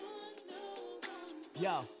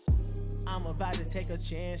Yo, I'm about to take a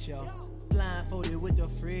chance, yo. Blindfolded with the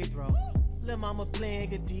free throw. Lil' mama playing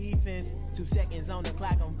good defense. 2 seconds on the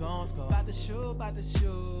clock, I'm gon' score. About to shoot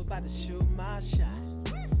my shot.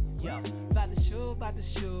 Yo, about to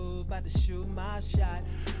shoot my shot.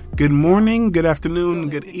 Good morning, good afternoon,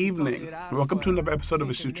 good evening. Welcome to another episode of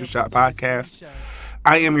the Shoot Your Shot podcast.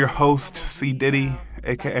 I am your host, C. Diddy,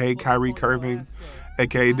 a.k.a. Kyrie Curving,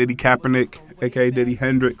 a.k.a. Diddy Kaepernick, a.k.a. Diddy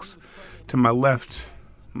Hendrix. To my left,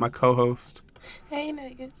 my co-host. Hey,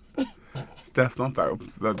 niggas. Steph, don't start with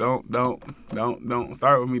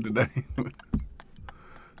me today.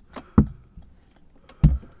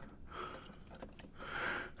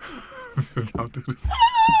 Don't do this.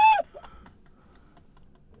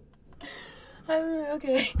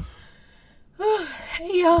 Okay.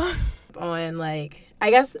 Hey, y'all. I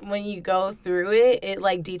guess when you go through it,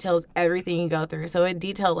 it, details everything you go through. So it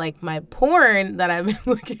detailed, my porn that I've been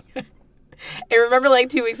looking at. And remember,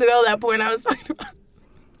 2 weeks ago, that porn I was talking about?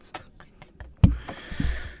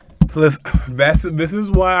 Listen, this is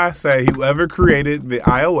why I say whoever created the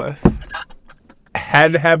iOS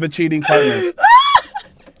had to have a cheating partner.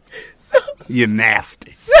 You're nasty.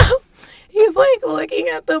 So he's looking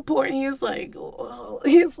at the porn. He's like,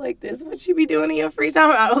 this is what you be doing in your free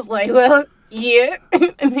time? I was like, well, yeah.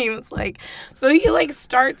 And he was like, so he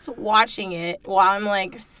starts watching it while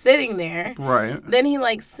I'm sitting there. Right. Then he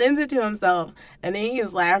sends it to himself. And then he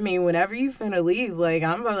was like, I mean, whenever you finna leave,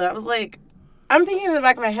 I was like, I'm thinking in the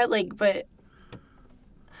back of my head, but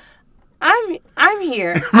I'm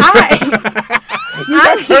here.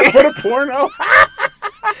 I'm here for the porno.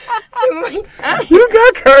 I'm You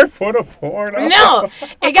got curved for the porno. No,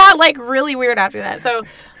 it got really weird after that. So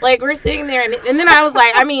we're sitting there, and then I was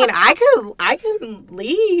like, I mean, I could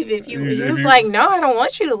leave if you. He was like, no, I don't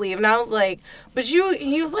want you to leave, and I was like, but you.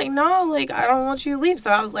 He was like, no, I don't want you to leave.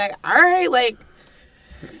 So I was like, all right,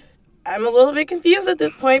 I'm a little bit confused at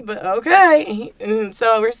this point, but okay. And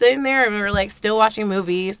so we're sitting there, and we're still watching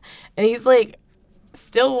movies, and he's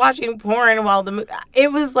still watching porn while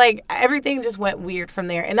it was everything just went weird from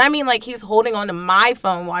there. And I mean, he's holding on to my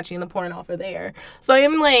phone watching the porn off of there. So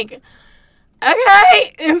I'm okay.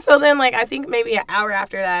 And so then I think maybe an hour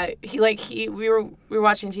after that, we were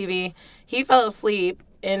watching TV. He fell asleep,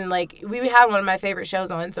 and we had one of my favorite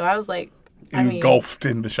shows on. So I was engulfed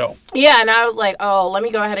in the show. Yeah, and I was like, oh, let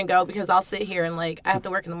me go ahead and go, because I'll sit here and I have to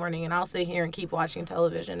work in the morning, and I'll sit here and keep watching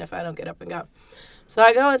television if I don't get up and go. So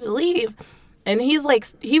I go to leave, and he's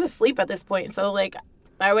he was asleep at this point. So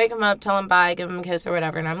I wake him up, tell him bye, give him a kiss or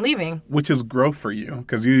whatever, and I'm leaving. Which is growth for you,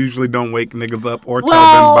 because you usually don't wake niggas up or tell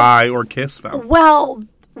them bye or kiss them.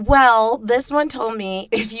 Well, this one told me,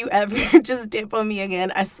 if you ever just dip on me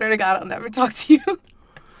again, I swear to God, I'll never talk to you.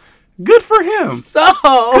 Good for him. So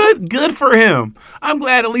good for him. I'm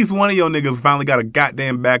glad at least one of your niggas finally got a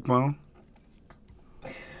goddamn backbone.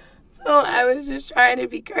 So I was just trying to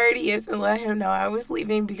be courteous and let him know I was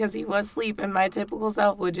leaving, because he was asleep, and my typical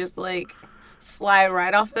self would just slide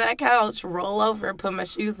right off of that couch, roll over, put my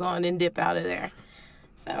shoes on, and dip out of there.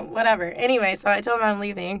 So whatever. Anyway, so I told him I'm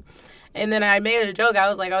leaving, and then I made a joke. I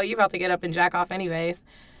was like, oh, you about to get up and jack off anyways.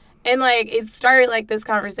 And, it started, this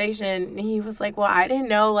conversation. And he was like, well, I didn't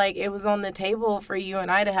know, it was on the table for you and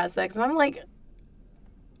I to have sex. And I'm like,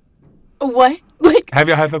 what? Have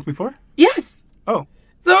y'all had sex before? Yes. Oh.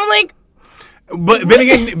 So I'm like, But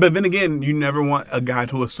then again, you never want a guy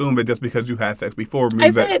to assume that just because you had sex before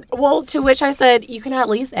means to which I said, you can at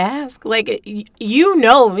least ask. You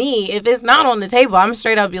know me. If it's not on the table, I'm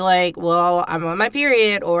straight up be like, well, I'm on my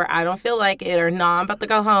period, or I don't feel like it, or no, I'm about to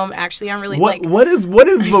go home. Actually, I'm really what is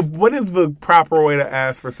the proper way to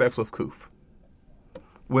ask for sex with Koof?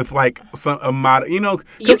 With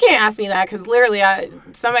you can't ask me that, because literally,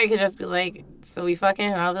 somebody could just be like, so we fucking,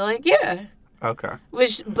 and I'll be like, yeah. Okay.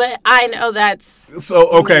 But I know that's so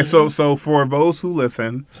okay. So for those who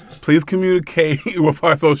listen, please communicate with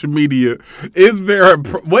our social media.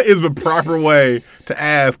 What is the proper way to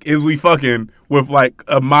ask? Is we fucking with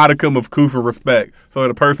a modicum of Koof and respect, so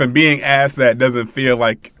the person being asked that doesn't feel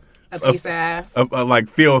like a piece of ass.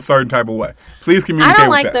 Feel a certain type of way. Please communicate. I don't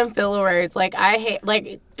with like that. them filler words. I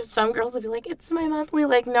hate some girls will be like, it's my monthly.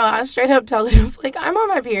 No, I straight up tell them, I'm on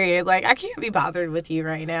my period. I can't be bothered with you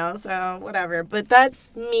right now. So whatever. But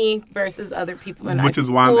that's me versus other people. And which is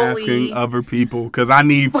why I'm asking other people, because I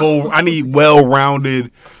need well-rounded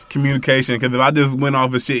communication. Because if I just went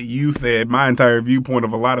off of shit you said, my entire viewpoint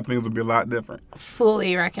of a lot of things would be a lot different.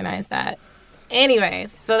 Fully recognize that. Anyways,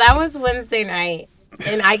 so that was Wednesday night.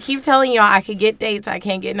 And I keep telling y'all I could get dates. I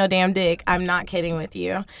can't get no damn dick. I'm not kidding with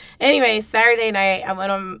you. Anyway, Saturday night, I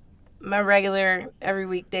went on my regular every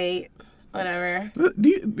week date. Whatever.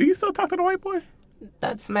 Do you still talk to the white boy?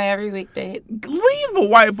 That's my every week date. Leave a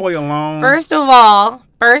white boy alone. First of all,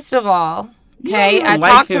 okay, I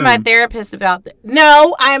talked to my therapist about that.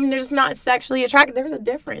 No, I'm just not sexually attracted. There's a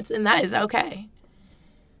difference, and that is okay.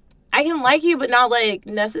 I can like you, but not like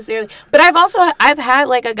necessarily. But I've had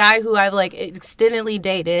like a guy who I've like extendedly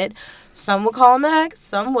dated. Some would call him an ex,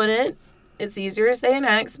 some wouldn't. It's easier to say an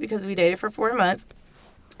ex because we dated for 4 months.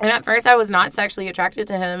 And at first I was not sexually attracted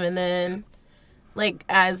to him, and then like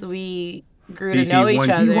as we grew to know each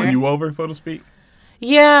other. He won you over, so to speak?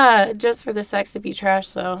 Yeah, just for the sex to be trash,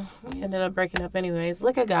 so we ended up breaking up anyways.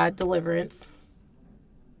 Look at God, deliverance.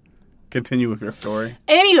 Continue with your story.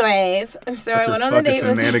 Anyways, so I went on a date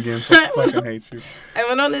with... shenanigans. I fucking hate you. I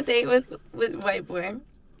went on a date with white boy.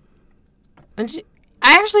 And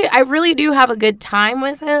I really do have a good time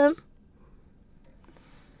with him.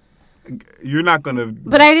 You're not going to...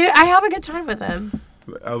 But I have a good time with him.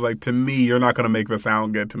 I was like, to me, you're not going to make it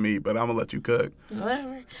sound good to me, but I'm going to let you cook.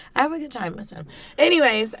 Whatever. I have a good time with him.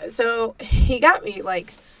 Anyways, so he got me,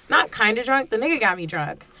 like, not kind of drunk. The nigga got me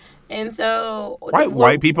drunk. And so...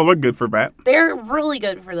 White people are good for that. They're really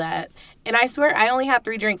good for that. And I swear, I only had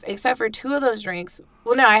 3 drinks, except for 2 of those drinks.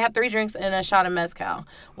 Well, no, I had 3 drinks and a shot of mezcal.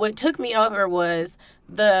 What took me over was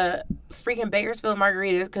the freaking Bakersfield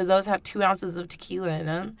margaritas, because those have 2 ounces of tequila in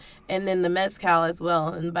them. And then the mezcal as well.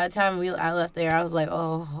 And by the time I left there, I was like,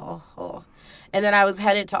 oh. And then I was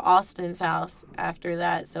headed to Austin's house after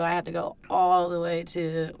that, so I had to go all the way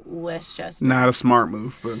to Westchester. Not a smart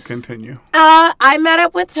move, but continue. I met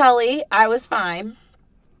up with Tully. I was fine.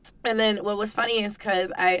 And then what was funny is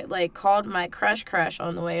because I, like, called my crush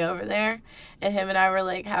on the way over there, and him and I were,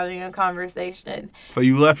 like, having a conversation. So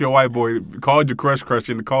you left your white boy, called your crush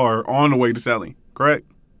in the car on the way to Tully, correct?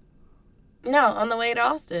 No, on the way to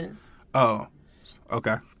Austin's. Oh,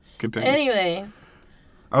 okay. Continue. Anyways.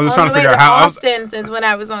 I was just trying to figure out how... Austin's is when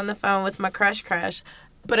I was on the phone with my crush.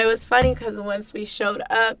 But it was funny because once we showed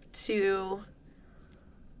up to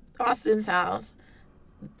Austin's house,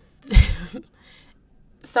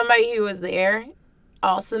 somebody who was there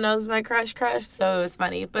also knows my crush, so it was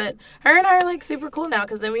funny. But her and I are, like, super cool now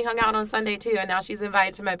because then we hung out on Sunday, too, and now she's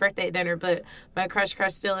invited to my birthday dinner, but my crush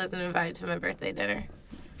still isn't invited to my birthday dinner.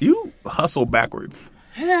 You hustle backwards.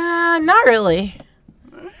 Not really.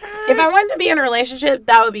 If I wanted to be in a relationship,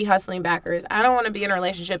 that would be hustling backwards. I don't want to be in a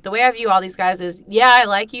relationship. The way I view all these guys is, yeah, I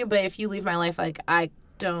like you, but if you leave my life, like, I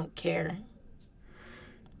don't care.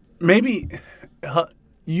 Maybe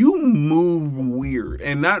you move weird,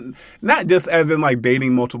 and not just as in, like,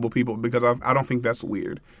 dating multiple people, because I don't think that's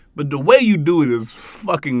weird. But the way you do it is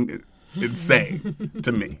fucking insane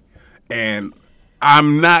to me. And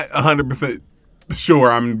I'm not 100%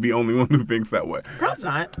 sure I'm the only one who thinks that way. Probably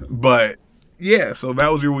not. But... yeah, so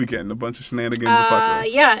that was your weekend. A bunch of shenanigans and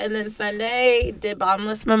fuckery. Yeah, and then Sunday, did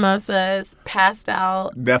bottomless mimosas, passed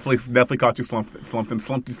out. Definitely caught you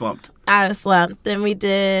slumped. I was slumped. Then we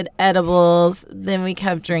did edibles. Then we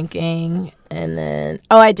kept drinking. And then,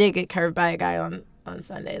 I did get curved by a guy on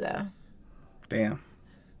Sunday, though. Damn.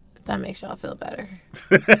 If that makes y'all feel better.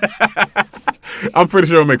 I'm pretty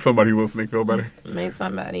sure it'll make somebody listening feel better. Make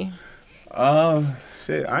somebody.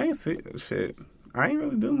 Shit, I ain't see shit. I ain't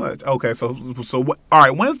really do much. Okay, so all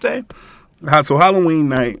right, Wednesday. So Halloween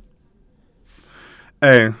night.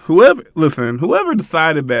 Hey, whoever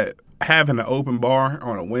decided that having an open bar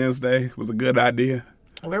on a Wednesday was a good idea.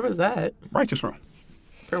 Where was that? Righteous Room.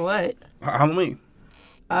 For what? Halloween.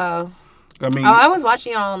 Oh. I mean. I was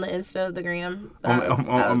watching y'all on the Insta of the gram.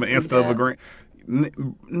 On the Insta of the gram.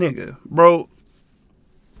 Nigga, bro.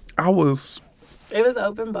 It was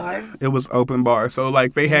open bar. It was open bar. So,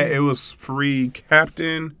 like, it was free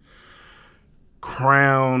Captain,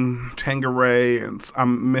 Crown, Tanqueray, and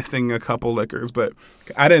I'm missing a couple liquors. But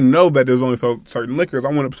I didn't know that there's only certain liquors. I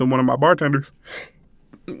went up to one of my bartenders.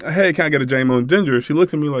 Hey, can I get a J-Mo and Ginger? She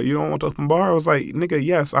looked at me like, you don't want to open bar? I was like, nigga,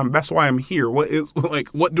 yes. That's why I'm here. What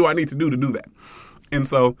do I need to do that? And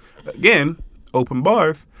so, again, open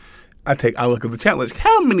bars. I look at the challenge.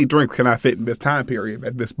 How many drinks can I fit in this time period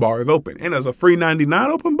that this bar is open? And as a free 99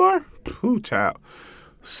 open bar? Pooh, child.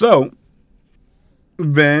 So,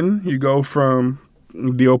 then you go from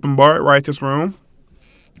the open bar at Righteous Room.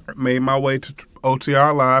 Made my way to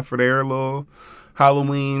OTR Live for their little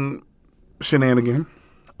Halloween shenanigan.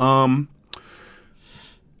 I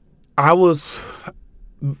don't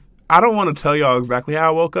want to tell y'all exactly how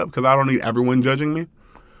I woke up because I don't need everyone judging me.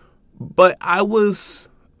 But Alex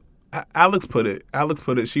put it.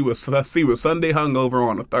 She was Sunday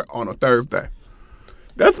hungover on a Thursday.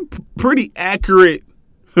 That's a pretty accurate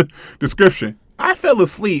description. I fell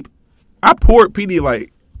asleep. I poured Pedialyte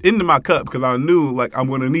into my cup because I knew like I'm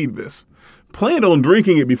going to need this. Planned on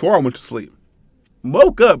drinking it before I went to sleep.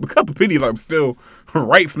 Woke up, a cup of pennies, I'm still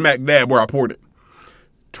right smack dab where I poured it.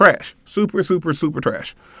 Trash. Super, super, super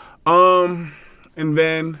trash. And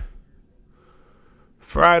then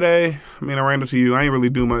Friday, I mean, I ran into you. I ain't really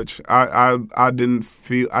do much. I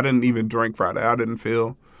didn't even drink Friday. I didn't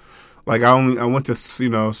feel like I went to,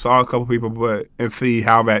 saw a couple people, and see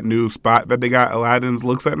how that new spot that they got, Aladdin's,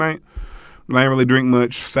 looks at night. But I didn't really drink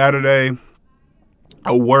much. Saturday,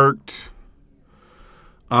 I worked,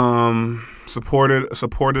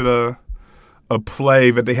 supported a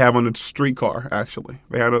play that they have on the streetcar, actually.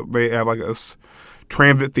 They have like a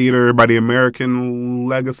transit theater by the American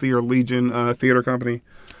Legacy or Legion theater company.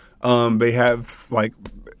 They have, like,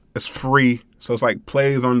 it's free. So it's like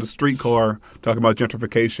plays on the streetcar talking about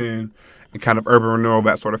gentrification and kind of urban renewal,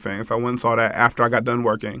 that sort of thing. So I went and saw that after I got done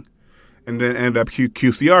working. And then ended up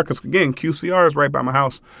QCR, because, again, QCR is right by my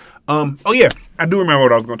house. Oh, yeah, I do remember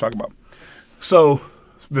what I was going to talk about. So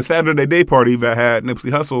the Saturday day party that had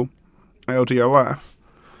Nipsey Hussle at OTR Live.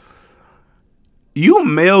 You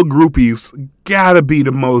male groupies gotta be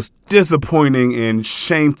the most disappointing and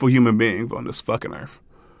shameful human beings on this fucking earth.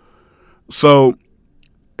 So,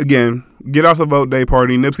 again, Get Off the Vote Day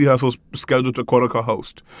party, Nipsey Hussle's scheduled to quote-unquote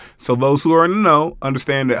host. So those who are in the know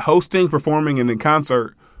understand that hosting, performing, and in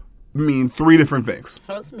concert mean three different things.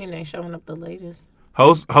 Host mean they showing up the latest.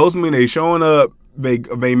 Host mean they showing up,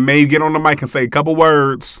 they may get on the mic and say a couple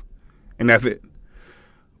words, and that's it.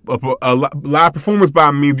 A live performance by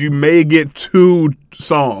means you may get 2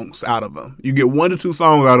 songs out of them. You get 1 to 2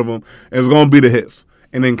 songs out of them, and it's going to be the hits.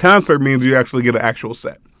 And then concert means you actually get an actual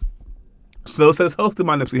set. So it says hosted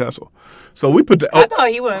by Nipsey Hussle. So we put the... I thought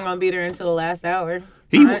he wasn't going to be there until the last hour.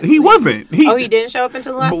 He wasn't. He didn't show up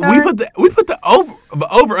until the last hour? We put the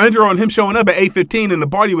over under on him showing up at 8:15, and the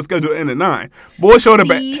party was scheduled to end at 9. Boy showed up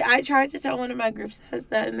at... I tried to tell one of my group says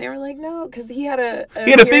that, and they were like, no, because he had a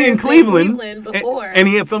thing in Cleveland before. And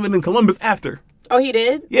he had something in Columbus after. Oh, he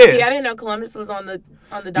did? Yeah. See, I didn't know Columbus was on the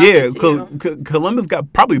docket too. Columbus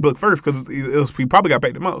got probably booked first because he probably got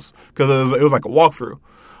paid the most because it was like a walkthrough.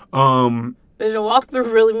 Did a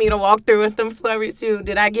walkthrough really mean a walkthrough with them celebrities too?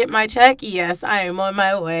 Did I get my check? Yes, I am on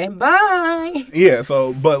my way. Bye. Yeah,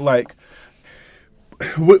 so, but like,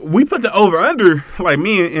 we put the over-under, like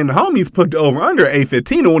me and the homies put the over-under at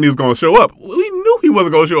 8:15 when he was going to show up. We knew he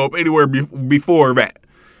wasn't going to show up anywhere before that.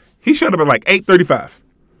 He showed up at like 8:35,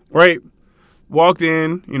 right? Walked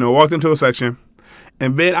into a section,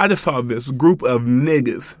 and then I just saw this group of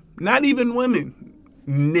niggas, not even women,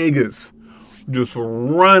 niggas, just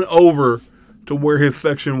run over to where his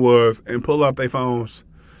section was and pull out their phones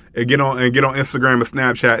and get on Instagram and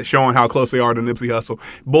Snapchat showing how close they are to Nipsey Hussle.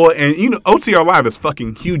 Boy, and OTR Live is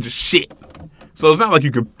fucking huge as shit. So it's not like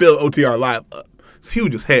you can fill OTR Live up. It's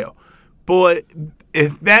huge as hell. Boy,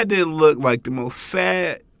 if that didn't look like the most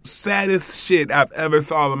saddest shit I've ever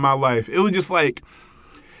saw in my life, it was just like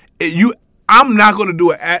I'm not going to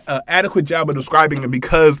do an adequate job of describing it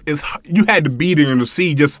because you had to be there to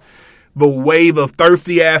see just the wave of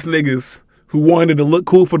thirsty ass niggas who wanted to look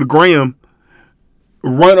cool for the gram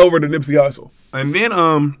run over to Nipsey Hussle. And then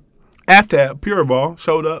Aftab Pureval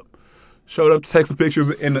showed up to take some pictures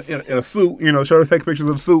in a suit, showed up to take pictures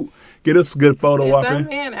of the suit, get us a good photo op. If that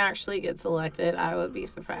man actually gets elected, I would be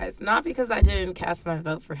surprised. Not because I didn't cast my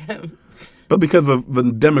vote for him, but because of the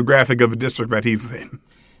demographic of the district that he's in.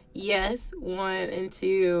 Yes, 1 and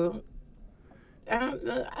 2. I don't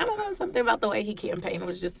know. Something about the way he campaigned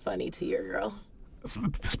was just funny to your girl.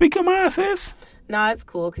 Speak your mind, sis. Nah, it's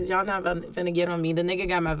cool because y'all not finna get on me. The nigga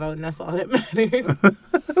got my vote, and that's all that matters.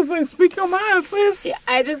 I was like, speak your mind, sis. Yeah,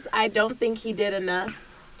 I don't think he did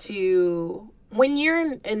enough to. When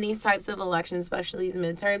you're in these types of elections, especially these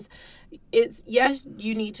midterms, it's yes,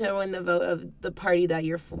 you need to win the vote of the party that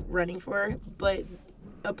you're running for, but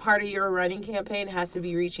a part of your running campaign has to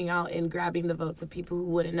be reaching out and grabbing the votes of people who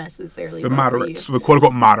wouldn't necessarily the vote moderates, for you. the quote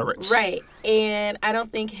unquote moderates, right? And I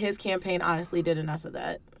don't think his campaign honestly did enough of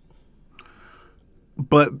that.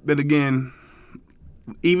 But again,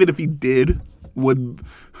 even if he did,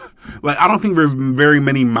 I don't think there's very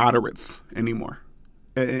many moderates anymore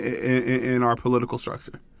in our political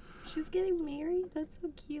structure. She's getting married. That's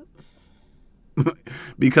so cute.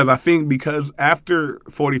 Because after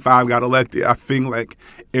 45 got elected, I think like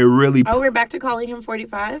it really. Oh, we're back to calling him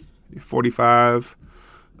 45. 45,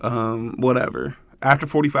 whatever. After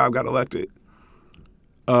 45 got elected,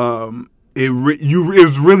 it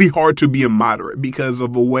was really hard to be a moderate because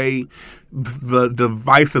of the way the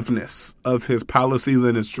divisiveness of his policies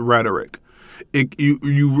and his rhetoric. It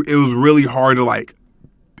was really hard to like.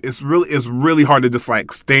 It's really hard to just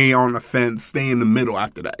like stay on the fence, stay in the middle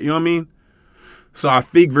after that. You know what I mean? So I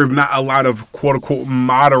think there's not a lot of quote unquote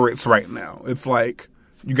moderates right now. It's like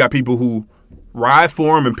you got people who ride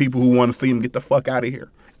for him and people who want to see him get the fuck out of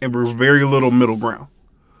here. And there's very little middle ground.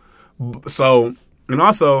 So, and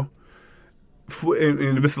also,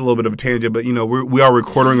 and this is a little bit of a tangent, but we are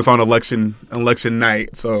recording this on election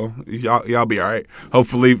night, so y'all be all right.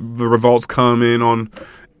 Hopefully the results come in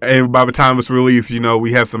and by the time it's released,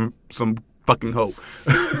 we have some fucking hope.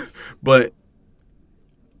 But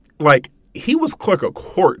like, he was clerk of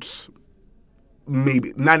courts,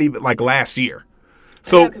 maybe not even like last year.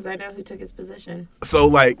 So because I know who took his position. So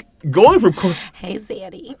like going from hey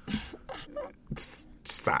Zaddy,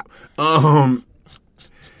 stop.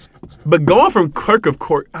 But going from clerk of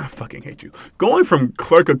court, I fucking hate you. Going from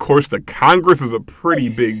clerk of courts to Congress is a pretty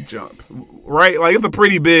big jump, right? Like it's a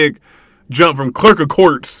pretty big jump from clerk of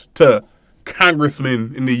courts to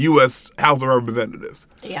congressman in the U.S. House of Representatives.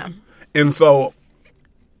 Yeah. And so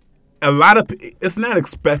it's not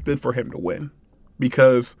expected for him to win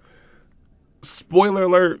because, spoiler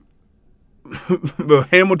alert, the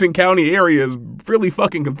Hamilton County area is really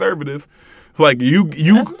fucking conservative. Like you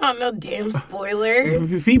that's not no damn spoiler.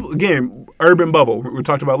 People, again, urban bubble we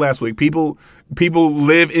talked about last week. People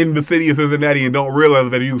live in the city of Cincinnati and don't realize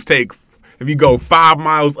that if you go 5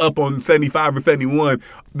 miles up on 75 or 71,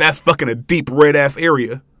 that's fucking a deep red ass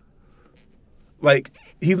area. Like,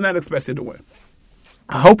 he's not expected to win.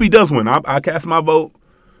 I hope he does win. I cast my vote.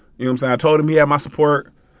 You know what I'm saying? I told him he had my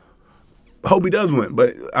support. I hope he does win,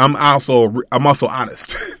 but I'm also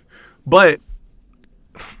honest. But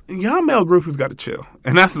y'all male groupies got to chill,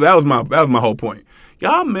 and that was my whole point.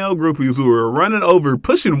 Y'all male groupies who are running over,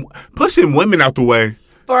 pushing women out the way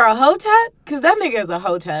for a hotep, because that nigga is a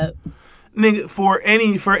hotep. Nigga, for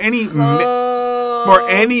any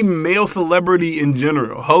male celebrity in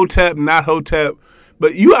general, hotep, not hotep,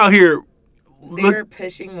 but you out here. They're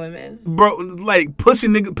pushing women, bro. Like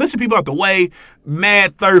pushing people out the way,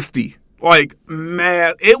 mad thirsty, like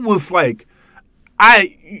mad. It was like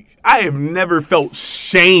I have never felt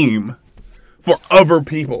shame for other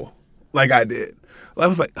people like I did. I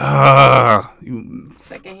was like,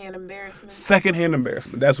 secondhand embarrassment. Secondhand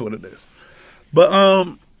embarrassment. That's what it is. But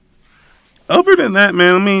other than that,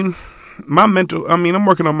 man, I mean, I'm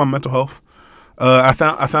working on my mental health. I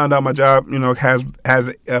found out my job, has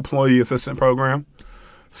an employee assistant program,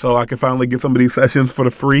 so I can finally get some of these sessions for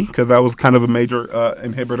the free because that was kind of a major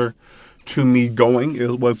inhibitor to me going.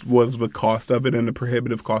 It was the cost of it and the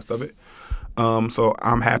prohibitive cost of it. So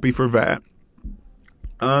I'm happy for that.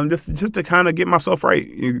 Just to kind of get myself right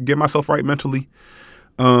mentally,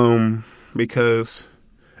 because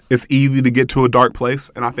it's easy to get to a dark place,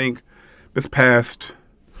 and I think this past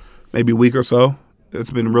maybe week or so,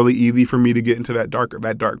 it's been really easy for me to get into that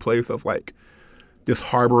dark place of like just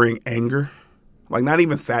harboring anger, like not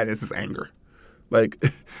even sadness, it's anger, like,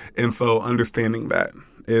 and so understanding that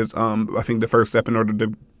is, I think the first step in order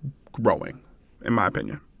to growing, in my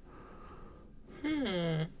opinion.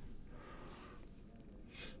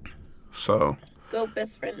 So. Go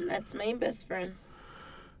best friend. That's my best friend.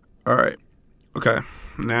 All right. Okay.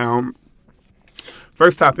 Now,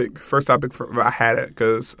 first topic. I had it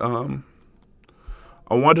because I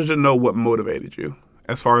wanted to know what motivated you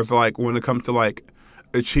as far as like when it comes to like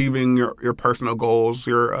achieving your personal goals,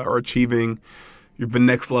 or achieving the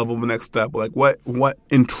next level, the next step. Like what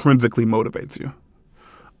intrinsically motivates you?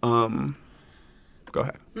 Go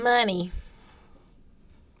ahead. Money.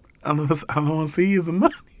 I don't want to see is the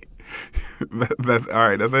money. That's all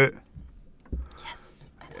right. That's it. Yes,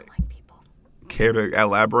 I don't like people. Care to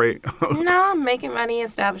elaborate? No, I'm making money,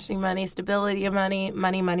 establishing money, stability of money.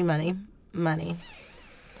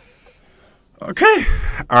 Okay.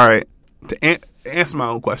 All right. To answer my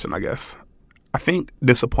own question, I guess, I think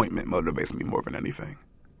disappointment motivates me more than anything.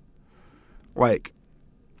 Like,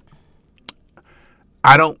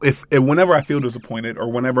 whenever I feel disappointed or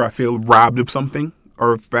whenever I feel robbed of something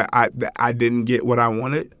or if I didn't get what I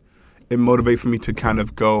wanted, it motivates me to kind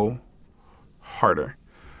of go harder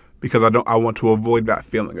because I want to avoid that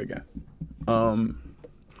feeling again.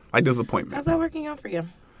 Like disappointment. How's that working out for you?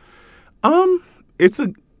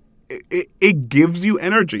 It gives you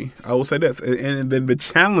energy. I will say this, and then the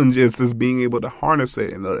challenge is being able to harness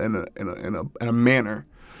it in a manner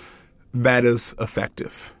that is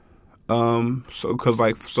effective. So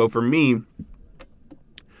for me,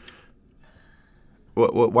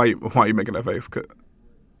 why are you making that face?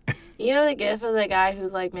 You know the gif of the guy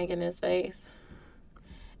who's like making his face,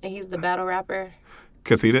 and he's the battle rapper.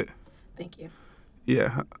 Conceited. Thank you.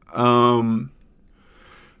 Yeah.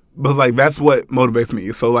 But like that's what motivates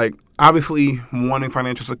me. So like obviously wanting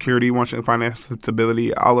financial security, wanting financial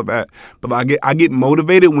stability, all of that. But I get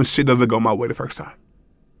motivated when shit doesn't go my way the first time.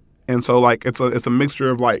 And so like it's a mixture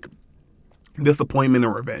of like disappointment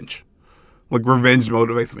and revenge. Like revenge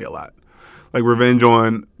motivates me a lot. Like revenge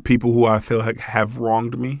on people who I feel like have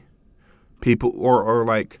wronged me. People or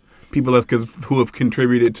like people who have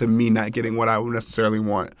contributed to me not getting what I would necessarily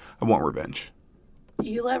want. I want revenge.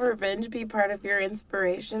 You let revenge be part of your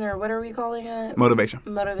inspiration, or what are we calling it? Motivation.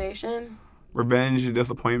 Revenge,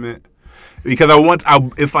 disappointment. Because I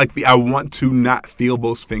want to not feel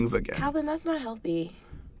those things again. Calvin, that's not healthy.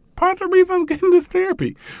 Part of the reason I'm getting this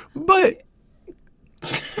therapy. But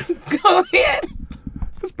go ahead.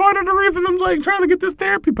 It's part of the reason I'm like trying to get this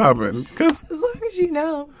therapy popping. Cause, as long as you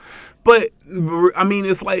know. But I mean,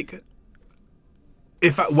 it's like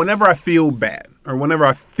whenever I feel bad or whenever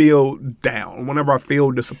I feel down, whenever I feel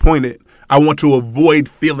disappointed, I want to avoid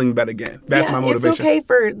feeling that again. That's my motivation. It's okay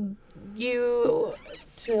for you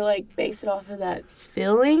to like base it off of that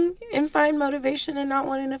feeling and find motivation and not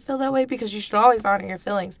wanting to feel that way, because you should always honor your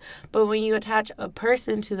feelings. But when you attach a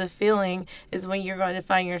person to the feeling is when you're going to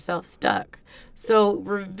find yourself stuck. So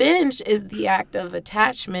revenge is the act of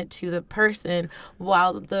attachment to the person,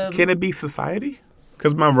 while Can it be society?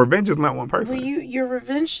 Because my revenge is not one person. Well, your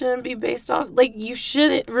revenge shouldn't be based off... Like, you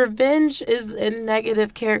shouldn't... Revenge is a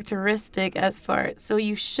negative characteristic so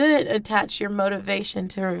you shouldn't attach your motivation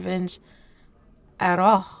to revenge at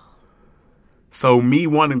all. So me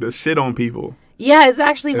wanting to shit on people... Yeah, it's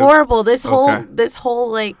actually horrible. This whole,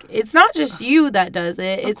 like... It's not just you that does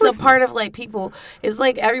it. It's a part of, like, people. It's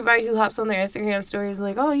like everybody who hops on their Instagram stories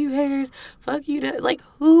like, oh, you haters, fuck you. Like,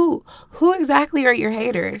 who exactly are your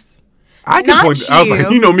haters? I can point. I was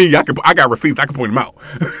like, you know me. I got receipts. I can point them out.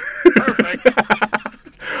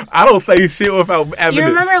 I don't say shit without evidence. You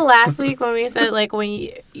remember last week when we said like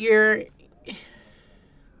when your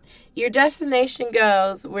destination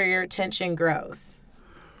goes where your attention grows.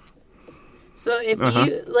 So if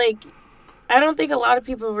you like, I don't think a lot of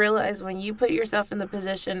people realize when you put yourself in the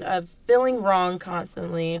position of feeling wrong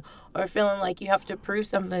constantly or feeling like you have to prove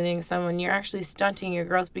something to someone, you're actually stunting your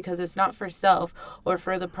growth, because it's not for self or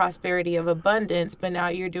for the prosperity of abundance, but now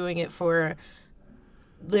you're doing it for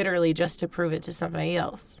literally just to prove it to somebody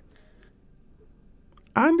else.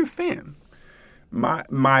 I understand.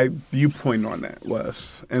 My viewpoint on that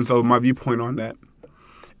was, and so my viewpoint on that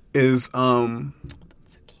is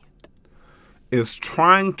is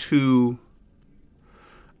trying to,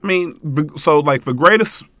 I mean, so like the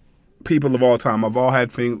greatest people of all time have all had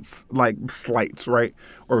things like flights, right?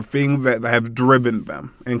 Or things that have driven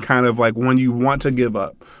them, and kind of like when you want to give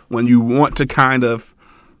up, when you want to kind of,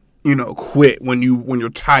 quit, when you're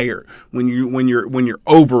tired, when you're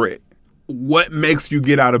over it. What makes you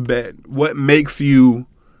get out of bed? What makes you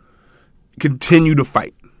continue to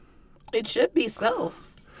fight? It should be self.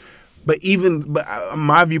 But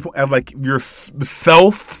my viewpoint, like your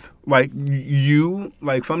self, like you,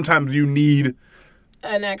 like sometimes you need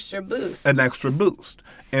an extra boost. And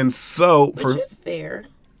so which is fair.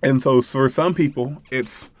 And so for some people,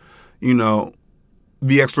 it's, the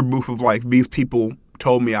extra boost of like, these people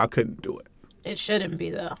told me I couldn't do it. It shouldn't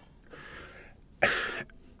be, though.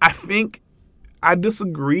 I think I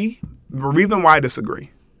disagree. The reason why I disagree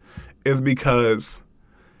is because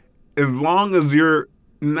as long as you're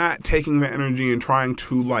not taking the energy and trying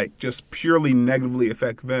to like just purely negatively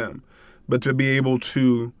affect them, but to be able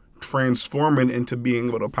to transform it into being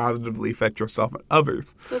able to positively affect yourself and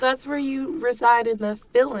others. So that's where you reside in the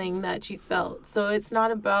feeling that you felt. So it's not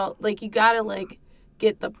about like, you gotta like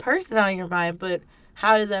get the person on your mind, but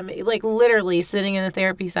how did that make, like literally sitting in a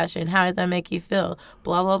therapy session, how did that make you feel?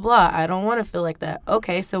 Blah, blah, blah. I don't want to feel like that.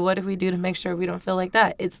 Okay, so what do we do to make sure we don't feel like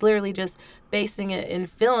that? It's literally just basing it in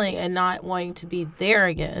feeling and not wanting to be there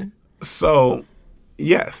again. So,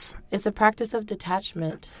 yes. It's a practice of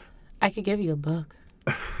detachment. I could give you a book.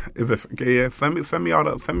 Is it? Yeah, send me all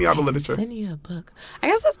the literature. Send you a book. I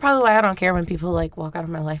guess that's probably why I don't care when people like walk out of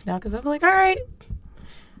my life now, because I'm like, all right.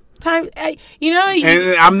 Time, and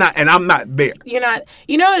I'm not there. You're not.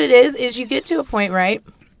 You know what it is you get to a point, right?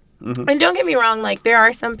 Mm-hmm. And don't get me wrong, like there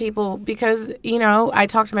are some people, because I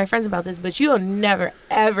talk to my friends about this, but you'll never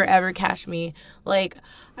ever ever catch me. Like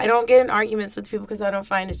I don't get in arguments with people because I don't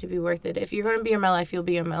find it to be worth it. If you're going to be in my life, you'll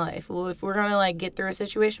be in my life. Well, if we're going to like get through a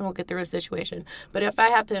situation, we'll get through a situation. But if I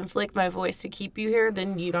have to inflict my voice to keep you here,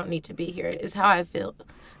 then you don't need to be here. Is how I feel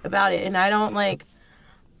about it. And I don't like.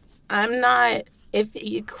 I'm not. If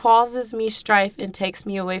it causes me strife and takes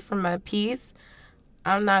me away from my peace,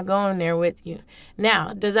 I'm not going there with you.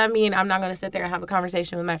 Now, does that mean I'm not going to sit there and have a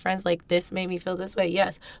conversation with my friends like this made me feel this way?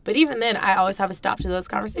 Yes. But even then, I always have a stop to those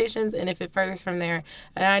conversations. And if it furthers from there,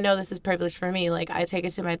 and I know this is privilege for me, like I take it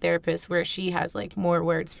to my therapist where she has like more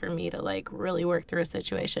words for me to like really work through a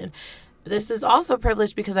situation. But this is also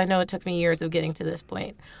privilege because I know it took me years of getting to this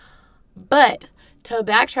point. But to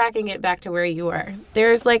backtracking it back to where you are,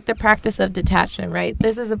 there's like the practice of detachment, right?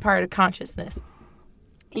 This is a part of consciousness.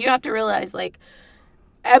 You have to realize like,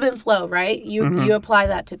 ebb and flow, right? You apply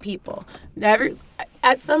that to people.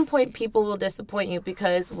 At some point, people will disappoint you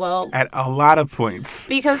because, well... At a lot of points.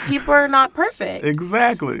 Because people are not perfect.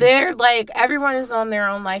 Exactly. They're like, everyone is on their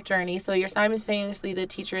own life journey. So you're simultaneously the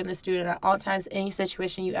teacher and the student at all times, any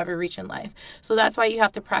situation you ever reach in life. So that's why you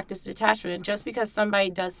have to practice detachment. And just because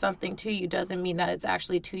somebody does something to you doesn't mean that it's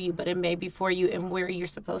actually to you, but it may be for you and where you're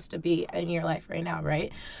supposed to be in your life right now,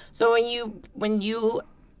 right? So when you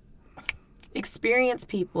experience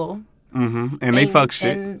people and they fuck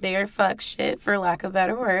shit, and they're fuck shit for lack of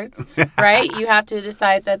better words, right? You have to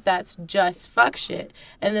decide that that's just fuck shit,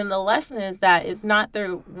 and then the lesson is that it's not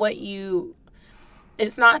the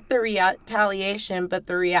retaliation but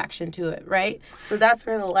the reaction to it, right? So that's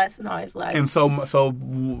where the lesson always lies. And so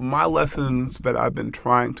my lessons that I've been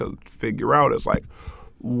trying to figure out is like,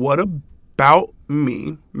 what about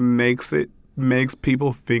me makes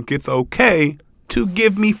people think it's okay to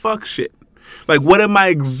give me fuck shit? Like, what am I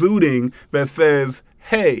exuding that says,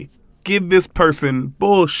 hey, give this person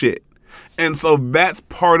bullshit? And so that's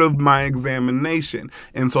part of my examination.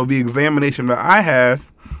 And so the examination that I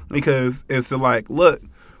have, because it's like, look,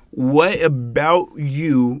 what about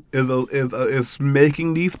you is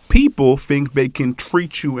making these people think they can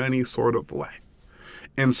treat you any sort of way?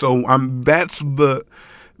 And so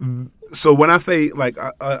so when I say like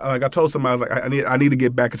I told somebody, I was like, I need to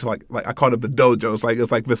get back into like I called it the dojo.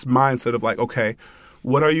 It's like this mindset of like, okay,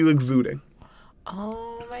 what are you exuding?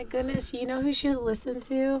 Oh my goodness, you know who should listen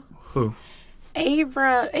to? Who?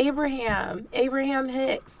 Abraham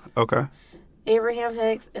Hicks. Okay. Abraham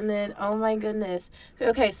Hicks, and then oh my goodness.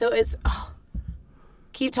 Okay, so it's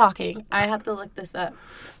keep talking. I have to look this up.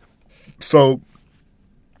 So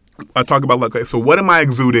I talk about like, okay, so what am I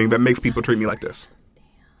exuding that makes people treat me like this?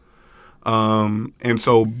 And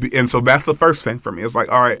so that's the first thing for me. It's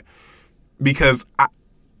like, all right, because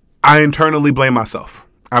I internally blame myself.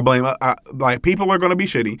 I blame, like, people are going to be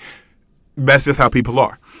shitty. That's just how people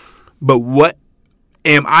are. But what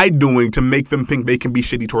am I doing to make them think they can be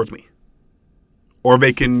shitty towards me? Or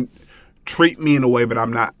they can treat me in a way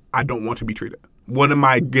that I don't want to be treated? What am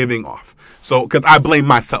I giving off? So, because I blame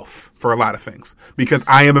myself for a lot of things. Because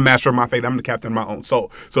I am a master of my fate. I'm the captain of my own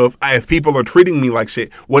soul. So if people are treating me like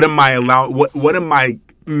shit, what am I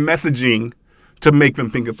messaging to make them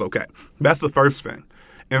think it's okay? That's the first thing.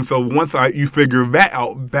 And so once you figure that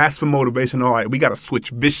out, that's the motivation. All right, we got to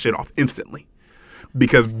switch this shit off instantly.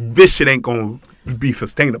 Because this shit ain't going to be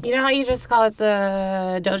sustainable. You know how you just call it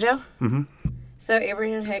the dojo? Mm-hmm. So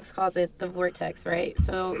Abraham Hicks calls it the vortex, right?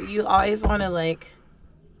 So you always want to, like,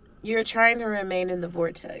 you're trying to remain in the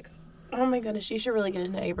vortex. Oh my goodness, you should really get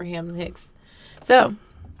into Abraham Hicks. So,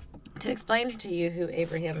 to explain to you who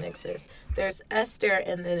Abraham Hicks is, there's Esther,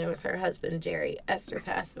 and then there was her husband, Jerry. Esther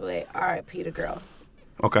passed away, R.I.P. the girl.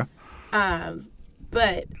 Okay.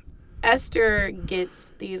 But Esther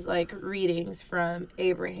gets these, like, readings from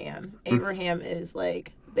Abraham. Abraham is,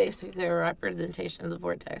 like, basically a representation of the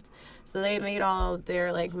vortex. So they made all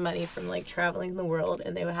their like money from like traveling the world,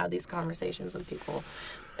 and they would have these conversations with people.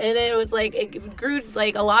 And it was like, it grew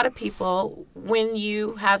like a lot of people, when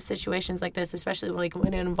you have situations like this, especially like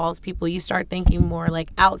when it involves people, you start thinking more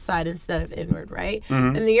like outside instead of inward, right?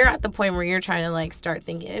 Mm-hmm. And then you're at the point where you're trying to like start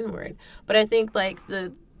thinking inward. But I think like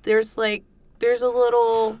there's a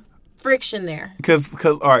little friction there. Because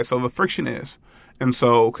all right, so the friction is, and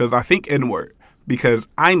so because I think inward, because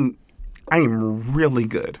I am really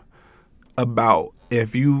good about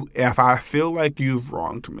if I feel like you've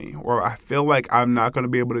wronged me, or I feel like I'm not going to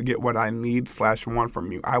be able to get what I need / want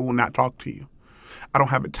from you, I will not talk to you. I don't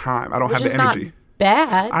have the time. I don't have the energy. Not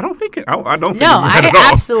bad. I don't think it. I don't think no, it's bad I at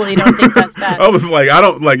all. Absolutely don't think that's bad. I was like, I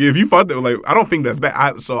don't like if you thought that like I don't think that's bad.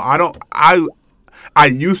 I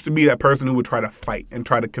used to be that person who would try to fight and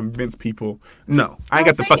try to convince people. No, I ain't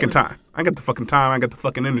got the fucking time. I got the fucking time. I got the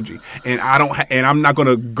fucking energy, and and I'm not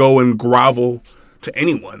gonna go and grovel to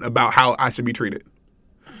anyone about how I should be treated.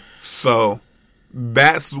 So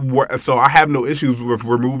that's where. So I have no issues with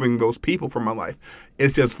removing those people from my life.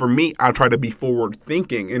 It's just for me, I try to be forward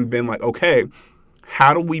thinking and then like, okay,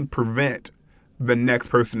 how do we prevent the next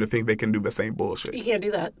person to think they can do the same bullshit? You can't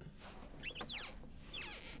do that.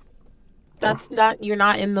 You're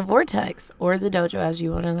not in the vortex or the dojo, as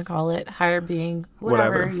you want to call it, higher being,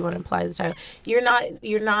 whatever you want to apply the title.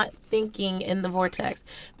 You're not thinking in the vortex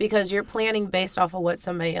because you're planning based off of what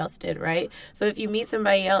somebody else did, right? So if you meet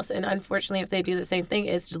somebody else and unfortunately if they do the same thing,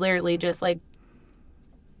 it's literally just like,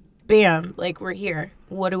 bam, like we're here.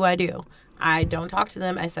 What do? I don't talk to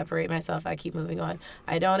them. I separate myself. I keep moving on.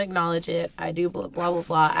 I don't acknowledge it. I do blah, blah,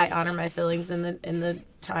 blah. I honor my feelings in the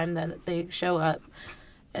time that they show up.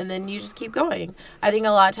 And then you just keep going. I think a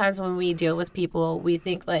lot of times when we deal with people, we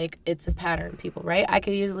think like it's a pattern, people, right? I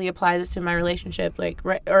could easily apply this to my relationship,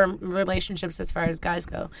 or relationships as far as guys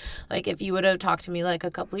go. Like if you would have talked to me like a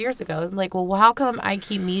couple years ago, I'm like, well, how come I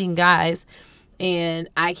keep meeting guys and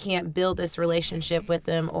I can't build this relationship with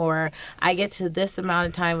them, or I get to this amount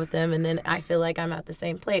of time with them and then I feel like I'm at the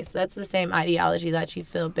same place? That's the same ideology that you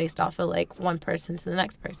feel based off of like one person to the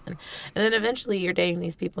next person. And then eventually you're dating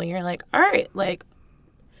these people and you're like, all right, like,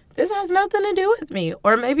 this has nothing to do with me.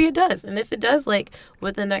 Or maybe it does. And if it does, like,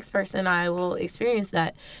 with the next person, I will experience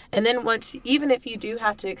that. And then even if you do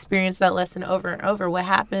have to experience that lesson over and over, what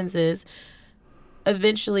happens is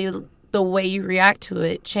eventually the way you react to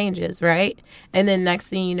it changes, right? And then next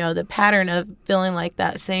thing you know, the pattern of feeling like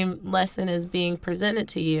that same lesson is being presented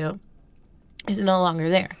to you is no longer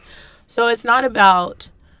there. So it's not about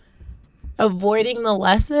avoiding the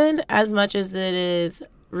lesson as much as it is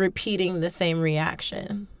repeating the same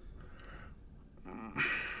reaction.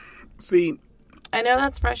 See, I know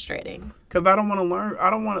that's frustrating. Because I don't want to learn. I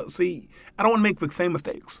don't want to make the same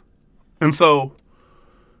mistakes. And so,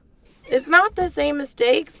 it's not the same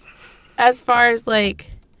mistakes as far as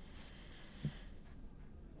like,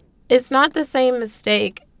 it's not the same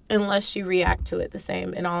mistake unless you react to it the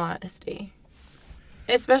same, in all honesty.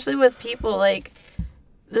 Especially with people, like,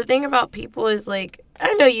 the thing about people is, like,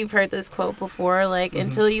 I know you've heard this quote before, like,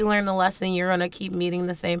 until you learn the lesson, you're going to keep meeting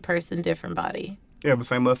the same person, different body. Yeah, the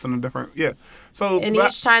same lesson and different, yeah. So, and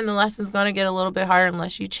each time the lesson's going to get a little bit harder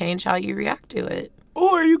unless you change how you react to it.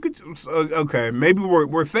 Or you could, okay, maybe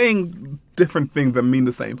we're saying different things that mean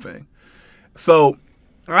the same thing. So,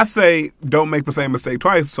 I say don't make the same mistake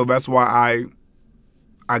twice, so that's why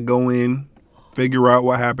I go in, figure out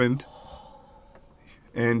what happened,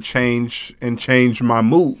 and change my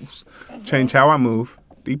moves. Change how I move.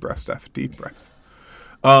 Deep breath, Steph. Deep breath.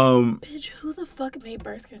 Bitch, who the fuck made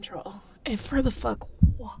birth control? And for the fuck,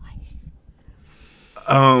 why?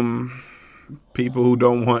 People who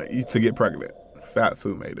don't want you to get pregnant. That's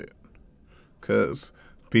who made it. Because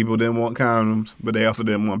people didn't want condoms, but they also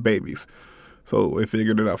didn't want babies. So they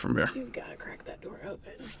figured it out from there. You've got to crack that door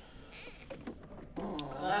open.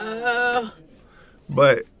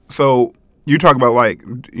 But, so, you talk about, like,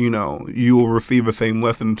 you know, you will receive the same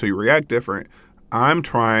lesson until you react different. I'm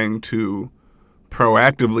trying to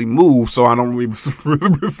proactively move so I don't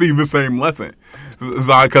receive the same lesson. Because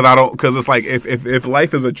it's like, if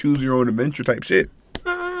life is a choose your own adventure type shit.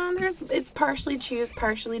 It's partially choose,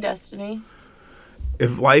 partially destiny.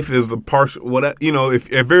 If life is a partial,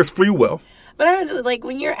 if there's free will. But like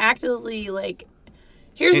when you're actively like,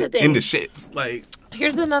 here's the thing. In the shits, like.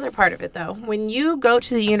 Here's another part of it though. When you go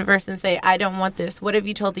to the universe and say, I don't want this, what have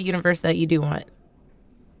you told the universe that you do want?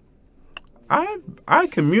 I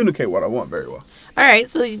communicate what I want very well. All right,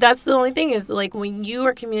 so that's the only thing is like when you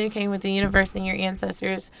are communicating with the universe and your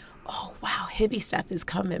ancestors, oh wow, hippie Steph is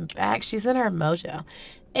coming back. She's in her mojo.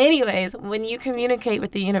 Anyways, when you communicate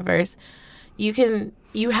with the universe,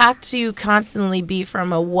 you have to constantly be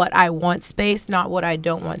from a what I want space, not what I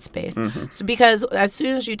don't want space. Mm-hmm. So because as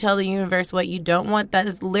soon as you tell the universe what you don't want, that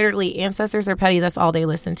is literally ancestors are petty. That's all they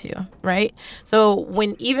listen to, right? So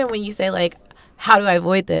even when you say like, how do I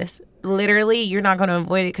avoid this? Literally, you're not going to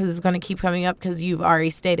avoid it because it's going to keep coming up because you've already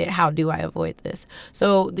stated, how do I avoid this?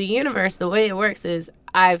 So the universe, the way it works is,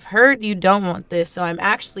 I've heard you don't want this, so I'm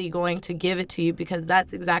actually going to give it to you because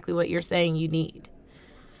that's exactly what you're saying you need.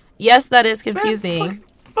 Yes, that is confusing.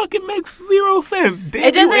 That fucking makes zero sense.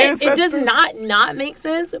 It does not make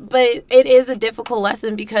sense, but it is a difficult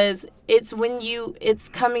lesson because it's it's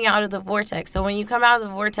coming out of the vortex. So when you come out of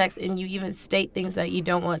the vortex and you even state things that you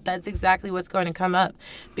don't want, that's exactly what's going to come up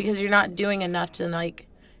because you're not doing enough to like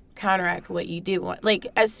counteract what you do want. Like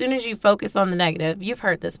as soon as you focus on the negative, you've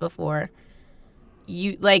heard this before.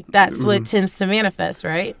 That's what tends to manifest,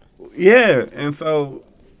 right? Yeah, and so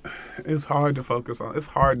it's hard to focus on. It's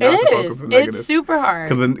hard not to focus on the negative. It's super hard.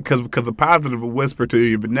 Because the positive will whisper to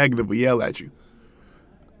you, the negative will yell at you.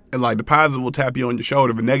 And like the positive will tap you on your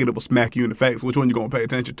shoulder, the negative will smack you in the face. Which one you gonna pay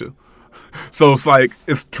attention to? So it's like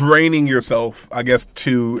it's training yourself, I guess,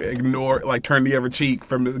 to ignore, like turn the other cheek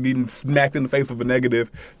from getting smacked in the face with a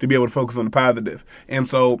negative to be able to focus on the positive. And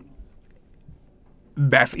so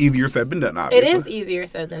that's easier said than done, obviously. It is easier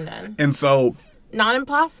said than done. And so... Not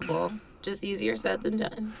impossible. Just easier said than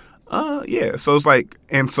done. Yeah. So it's like...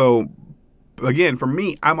 And so, again, for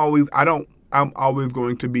me, I'm going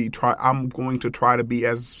to try to be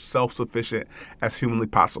as self-sufficient as humanly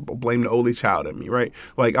possible. Blame the only child in me, right?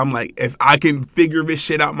 Like, I'm like, if I can figure this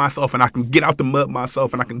shit out myself and I can get out the mud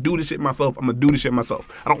myself and I can do this shit myself, I'm going to do this shit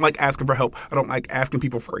myself. I don't like asking for help. I don't like asking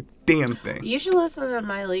people for a damn thing. You should listen to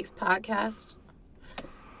My Leak's podcast.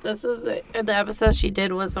 This is the episode she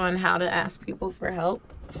did was on how to ask people for help.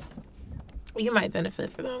 You might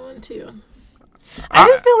benefit from that one, too. I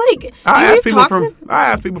just feel like I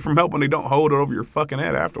ask people for help when they don't hold it over your fucking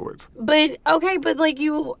head afterwards. But okay, but like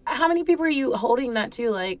how many people are you holding that to?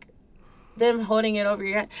 Like them holding it over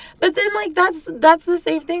your head. But then like that's the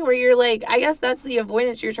same thing where you're like, I guess that's the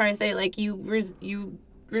avoidance you're trying to say. Like you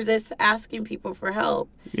resist asking people for help.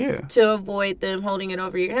 Yeah. To avoid them holding it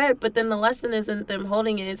over your head. But then the lesson isn't them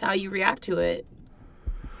holding it; it's how you react to it.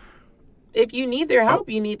 If you need their help,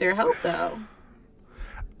 you need their help though.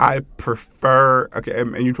 I prefer, okay,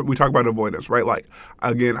 and we talk about avoidance, right? Like,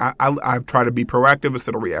 again, I try to be proactive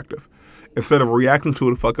instead of reactive. Instead of reacting to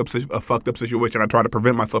a fucked up situation, I try to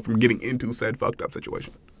prevent myself from getting into said fucked up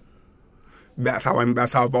situation. That's how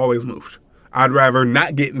I've always moved. I'd rather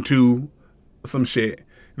not get into some shit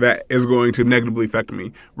that is going to negatively affect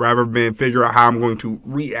me, rather than figure out how I'm going to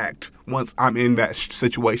react once I'm in that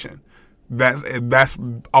situation. That's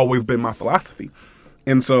always been my philosophy.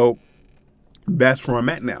 And so that's where I'm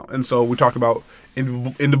at now. And so we talked about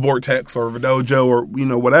in the Vortex or the dojo or,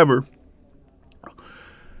 whatever.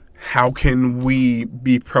 How can we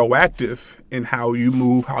be proactive in how you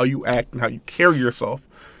move, how you act, and how you carry yourself?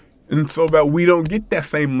 And so that we don't get that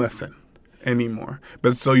same lesson anymore.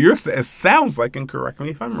 But so it sounds like, and correct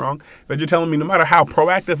me if I'm wrong, that you're telling me no matter how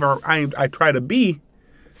proactive I try to be,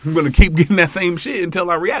 I'm going to keep getting that same shit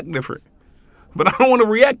until I react different. But I don't want to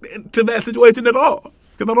react to that situation at all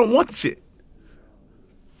because I don't want the shit.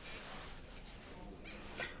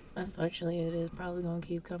 Unfortunately, it is probably going to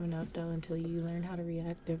keep coming up, though, until you learn how to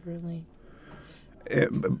react differently.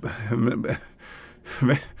 The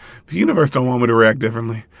universe don't want me to react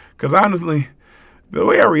differently. Because honestly, the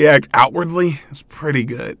way I react outwardly is pretty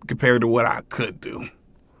good compared to what I could do.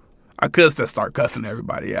 I could just start cussing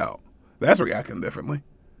everybody out. That's reacting differently.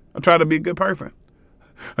 I try to be a good person.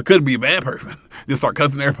 I could be a bad person. Just start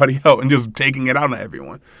cussing everybody out and just taking it out on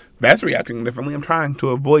everyone. That's reacting differently. I'm trying to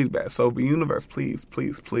avoid that. So the universe, please,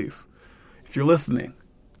 please, please, if you're listening,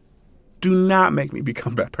 do not make me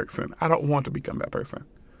become that person. I don't want to become that person.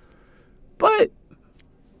 But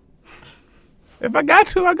if I got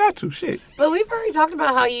to, I got to. Shit. But we've already talked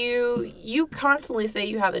about how you constantly say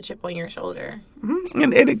you have a chip on your shoulder. Mm-hmm.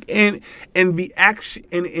 And the action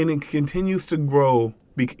and it continues to grow.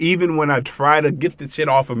 Even when I try to get the shit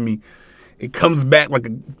off of me, it comes back like a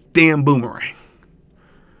damn boomerang.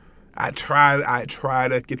 I try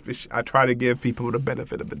to give people the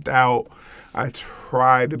benefit of the doubt. I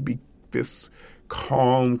try to be this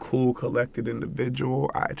calm, cool, collected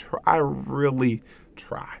individual. I really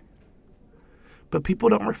try. But people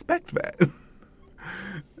don't respect that.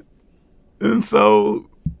 And so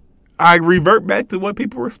I revert back to what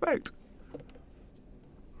people respect.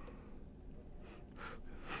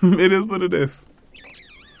 It is what it is.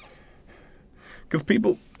 Because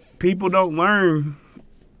people don't learn.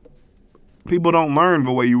 People don't learn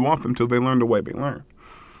the way you want them to. They learn the way they learn.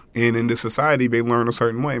 And in this society, they learn a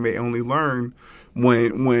certain way. They only learn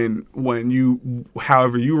when you,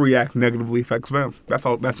 however you react negatively affects them. That's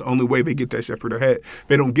all. That's the only way they get that shit through their head.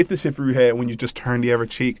 They don't get the shit through your head when you just turn the other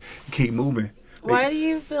cheek and keep moving. Why do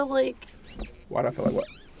you feel like? Why do I feel like what?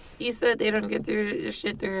 You said they don't get through the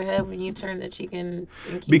shit through your head when you turn the cheek and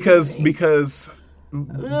keep because.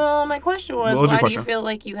 No, my question was why do you feel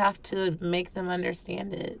like you have to make them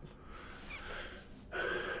understand it?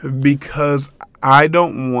 Because I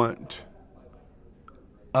don't want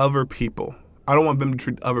other people. I don't want them to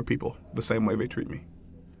treat other people the same way they treat me.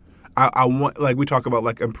 I want, like we talk about,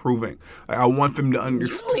 like improving. Like, I want them to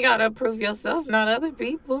understand. You only gotta improve yourself, not other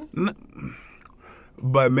people.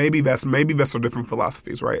 But maybe that's our different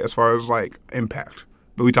philosophies, right? As far as like impact.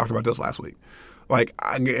 But we talked about this last week. Like,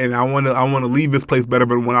 I want to leave this place better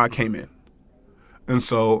than when I came in. And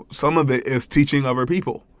so some of it is teaching other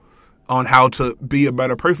people on how to be a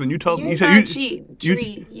better person. You ain't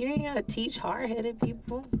gotta teach hard-headed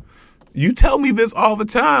people. You tell me this all the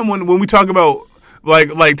time when we talk about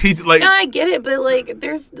like teach like. No, I get it, but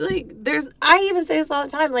there's I even say this all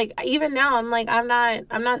the time. Like even now, I'm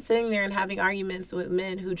not sitting there and having arguments with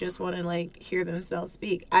men who just want to like hear themselves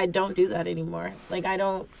speak. I don't do that anymore. Like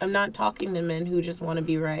I'm not talking to men who just want to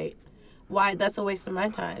be right. why? That's a waste of my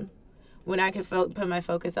time when I could put my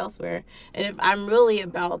focus elsewhere. And if I'm really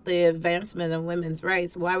about the advancement of women's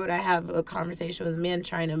rights, why would I have a conversation with men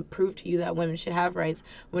trying to prove to you that women should have rights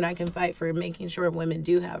when I can fight for making sure women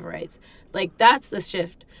do have rights? Like, that's the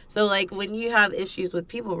shift. So, like, when you have issues with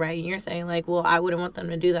people, right, and you're saying, like, well, I wouldn't want them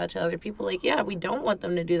to do that to other people. Like, yeah, we don't want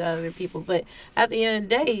them to do that to other people. But at the end of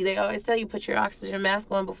the day, they always tell you, put your oxygen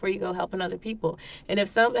mask on before you go helping other people. And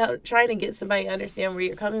if trying to get somebody to understand where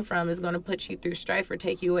you're coming from is going to put you through strife or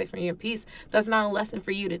take you away from your peace, that's not a lesson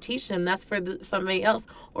for you to teach them. That's for somebody else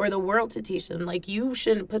or the world to teach them. Like, you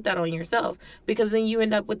shouldn't put that on yourself, because then you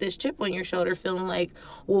end up with this chip on your shoulder feeling like,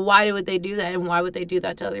 well, why would they do that? And why would they do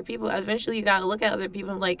that to other people? Eventually, you got to look at other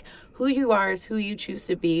people and like, who you are is who you choose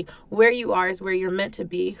to be. Where you are is where you're meant to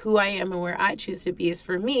be. Who I am and where I choose to be is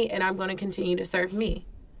for me, and I'm going to continue to serve me.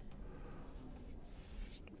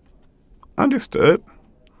 Understood.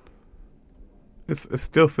 It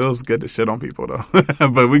still feels good to shit on people, though.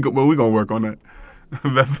 but we gonna work on that.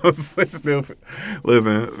 That's what still.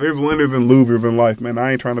 Listen, there's winners and losers in life, man.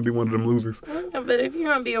 I ain't trying to be one of them losers. Yeah, but if you're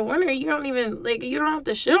gonna be a winner, you don't even you don't have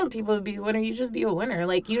to shit on people to be a winner. You just be a winner.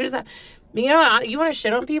 Like, you just have, you want to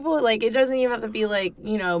shit on people. Like, it doesn't even have to be like,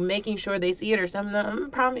 making sure they see it or something. I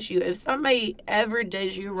promise you, if somebody ever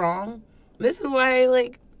does you wrong, this is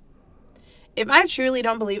why if I truly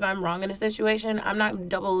don't believe I'm wrong in a situation, I'm not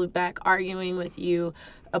double back arguing with you,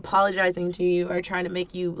 apologizing to you, or trying to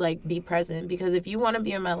make you be present. Because if you want to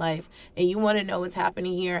be in my life and you want to know what's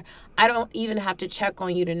happening here, I don't even have to check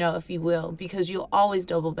on you to know if you will, because you'll always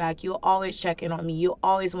double back. You'll always check in on me. You'll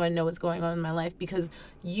always want to know what's going on in my life, because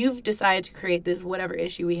you've decided to create this whatever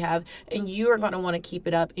issue we have, and you are going to want to keep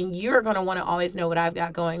it up, and you're going to want to always know what I've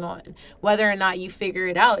got going on. Whether or not you figure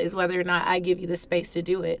it out is whether or not I give you the space to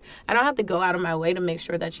do it. I don't have to go out of my way to make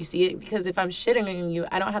sure that you see it, because if I'm shitting on you,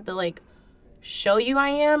 I don't have to show you I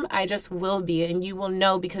am. I just will be, and you will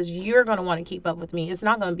know, because you're going to want to keep up with me. It's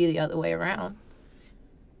not going to be the other way around.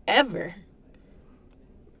 Ever.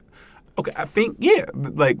 Okay, I think, yeah,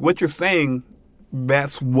 what you're saying,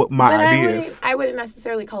 that's what my idea is. I wouldn't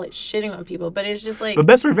necessarily call it shitting on people, but it's just the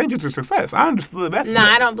best revenge is success. I understand the best. No,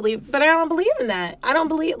 I don't believe in that. I don't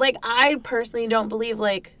believe, I personally don't believe,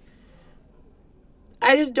 I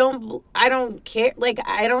don't care.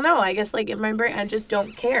 I don't know. I guess, in my brain, I just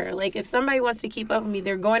don't care. If somebody wants to keep up with me,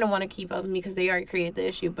 they're going to want to keep up with me because they already created the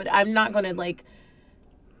issue. But I'm not going to,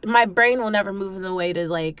 my brain will never move in the way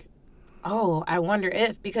to, oh, I wonder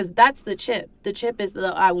if, because that's the chip. The chip is the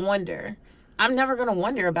I wonder. I'm never going to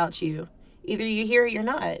wonder about you. Either you're here or you're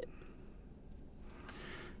not.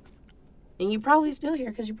 And you probably still here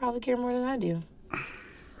because you probably care more than I do.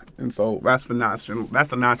 And so that's the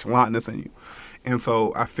nonchalantness in you. And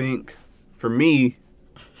so I think, for me,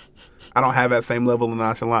 I don't have that same level of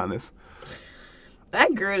nonchalantness. I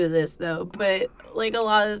grew to this, though. But, a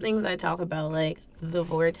lot of the things I talk about, the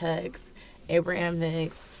Vortex, Abraham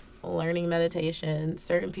Hicks, learning meditation,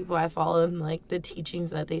 certain people I follow, and, the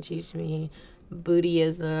teachings that they teach me,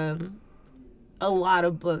 Buddhism, a lot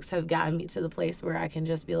of books have gotten me to the place where I can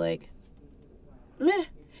just be meh.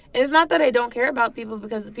 It's not that I don't care about people,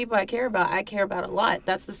 because the people I care about a lot.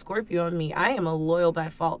 That's the Scorpio in me. I am a loyal by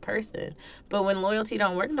fault person. But when loyalty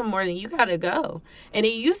don't work no more, then you gotta go. And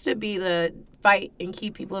it used to be the fight and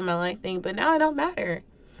keep people in my life thing, but now it don't matter.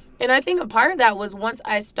 And I think a part of that was once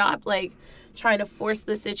I stopped, trying to force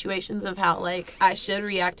the situations of how, I should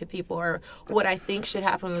react to people or what I think should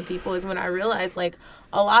happen with people, is when I realized,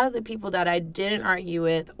 a lot of the people that I didn't argue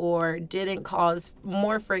with or didn't cause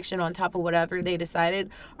more friction on top of whatever they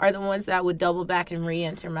decided are the ones that would double back and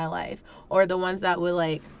re-enter my life, or the ones that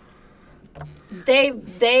would,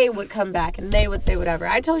 they would come back and they would say whatever.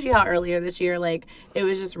 I told you how earlier this year, it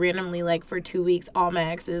was just randomly, for 2 weeks, all my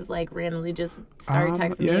exes, randomly just started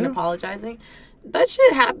texting me and apologizing. That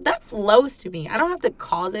shit that flows to me. I don't have to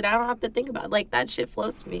cause it. I don't have to think about it. That shit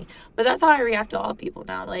flows to me. But that's how I react to all people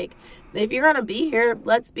now. If you're going to be here,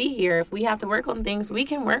 let's be here. If we have to work on things, we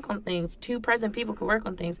can work on things. Two present people can work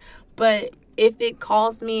on things. But if it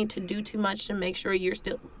calls me to do too much to make sure you're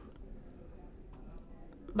still...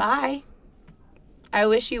 Bye. I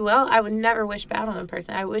wish you well. I would never wish bad on a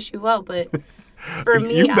person. I wish you well, but for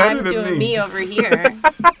me, I'm doing me over here.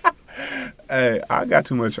 Hey, I got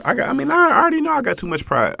too much. I already know I got too much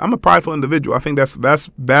pride. I'm a prideful individual. I think that's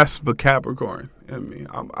the Capricorn in me.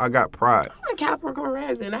 I got pride. I'm a Capricorn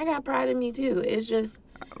rising. I got pride in me too. It's just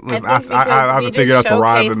Listen, I haven't figured out the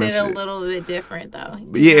rise in this shit. A little bit different though.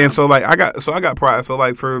 Yeah, and so I got pride. So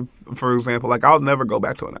for example, I'll never go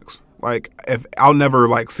back to an ex. If I'll never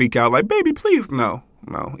seek out baby please no.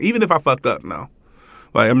 Even if I fucked up, no.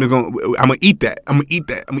 Like I'm gonna eat that.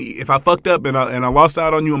 If I fucked up and I lost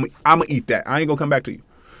out on you, I'm gonna eat that. I ain't gonna come back to you.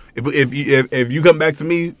 If you come back to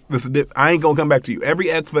me, I ain't gonna come back to you.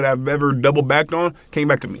 Every ex that I've ever double backed on came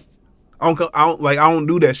back to me. I don't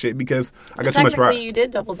do that shit because I got too much pride. Technically, you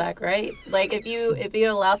did double back, right? Like if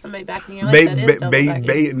you allow somebody back in your life, that is double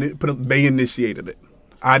backing. They initiated it.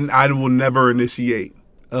 I will never initiate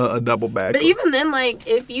a double back. But even then, like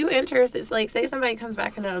if you enter, it's like say somebody comes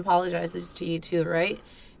back and apologizes to you too, right?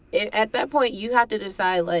 At that point, you have to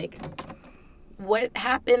decide like, what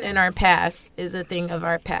happened in our past is a thing of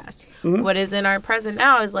our past. Mm-hmm. What is in our present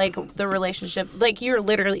now is like the relationship. Like you're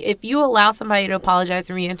literally, if you allow somebody to apologize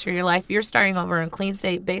and re-enter your life, you're starting over in a clean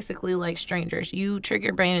state, basically like strangers. You trick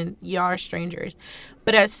your brain and you are strangers.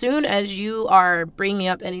 But as soon as you are bringing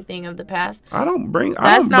up anything of the past, it's not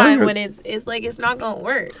going to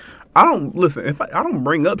work. I don't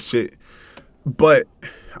bring up shit, but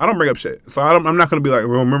I don't bring up shit. So I'm not going to be like,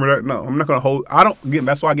 well, remember that? No, I'm not going to hold.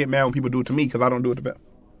 That's why I get mad when people do it to me, because I don't do it to them.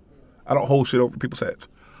 I don't hold shit over people's heads.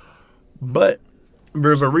 But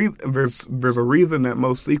there's a reason that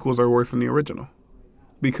most sequels are worse than the original.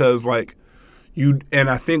 Because like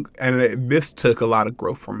this took a lot of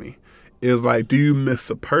growth from me. Is like, do you miss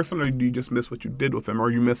a person or do you just miss what you did with them,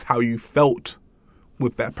 or you miss how you felt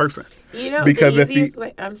with that person? Because the easiest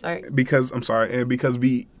way. I'm sorry. Because I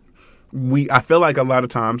feel like a lot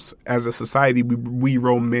of times as a society we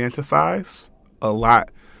romanticize a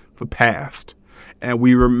lot the past, and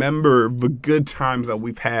we remember the good times that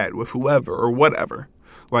we've had with whoever or whatever.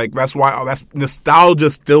 Like that's nostalgia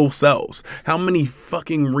still sells. How many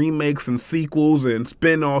fucking remakes and sequels and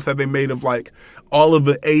spin-offs have they made of like all of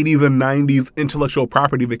the 80s and 90s intellectual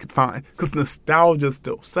property they could find? Because nostalgia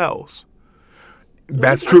still sells.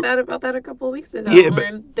 That's true. We talked about that a couple of weeks ago. Yeah,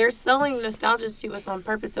 but they're selling nostalgia to us on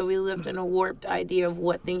purpose, so we lived in a warped idea of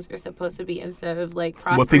what things are supposed to be instead of like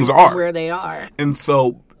what things are, where they are. And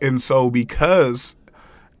so because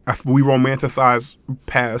we romanticize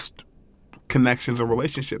past connections and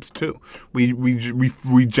relationships too, we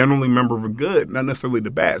generally remember the good, not necessarily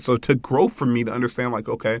the bad. So it took growth for me to understand, like,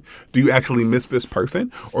 okay, do you actually miss this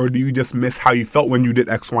person, or do you just miss how you felt when you did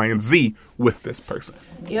X, Y, and Z with this person?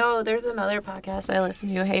 Yo, there's another podcast I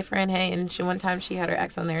listened to, Hey Friend Hey, and one time she had her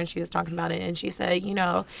ex on there and she was talking about it, and she said,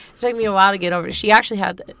 it took me a while to get over it. She actually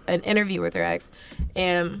had an interview with her ex,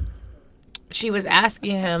 and she was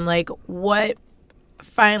asking him, like, what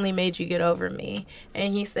finally made you get over me?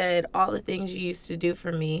 And he said, all the things you used to do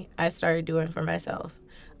for me, I started doing for myself.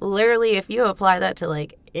 Literally, if you apply that to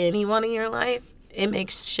like anyone in your life, it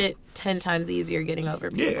makes shit 10 times easier getting over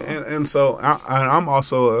people. Yeah, and so I'm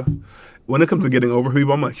also when it comes to getting over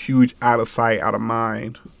people, I'm a huge out of sight, out of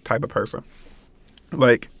mind type of person.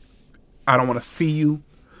 Like, I don't want to see you.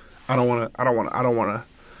 I don't want to.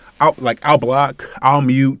 I'll block, I'll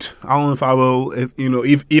mute, I'll unfollow.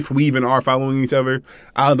 If we even are following each other,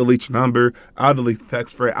 I'll delete your number, I'll delete the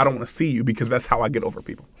text for it. I don't want to see you, because that's how I get over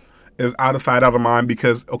people. It's out of sight, out of mind,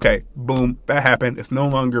 because okay, boom, that happened. It's no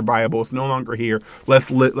longer viable. It's no longer here.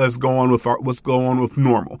 Let's go on with what's going on with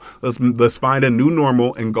normal. Let's find a new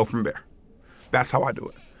normal and go from there. That's how I do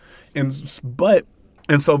it. And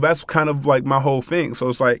so that's kind of like my whole thing. So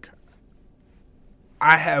it's like,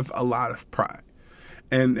 I have a lot of pride.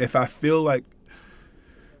 And if I feel like,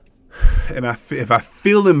 if I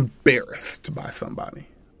feel embarrassed by somebody,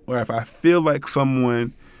 or if I feel like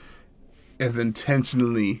someone is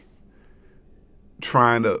intentionally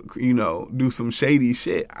trying to, do some shady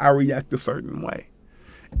shit, I react a certain way.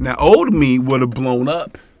 Now, old me would have blown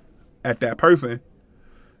up at that person,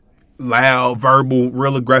 loud, verbal,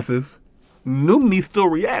 real aggressive. New me still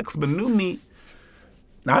reacts, but new me,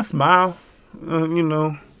 I smile,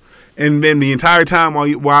 And then the entire time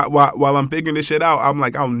while I'm figuring this shit out, I'm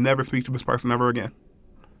like, I'll never speak to this person ever again.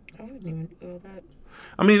 I wouldn't even do that.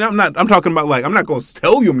 I mean, I'm talking about, like, I'm not going to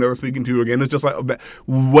tell you I'm never speaking to you again. It's just like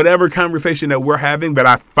whatever conversation that we're having that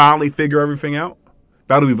I finally figure everything out,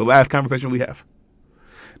 that'll be the last conversation we have.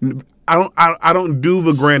 I don't do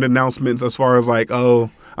the grand announcements as far as like, oh,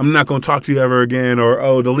 I'm not going to talk to you ever again, or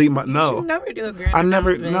oh, delete my, no. You never do a grand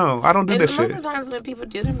announcement. No, I don't do that shit. Most of the times when people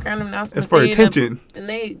do them grand announcements, it's for attention. And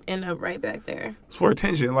they end up right back there. It's for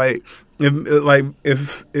attention. Like,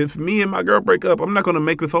 if me and my girl break up, I'm not going to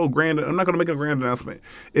make a grand announcement.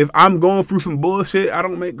 If I'm going through some bullshit, I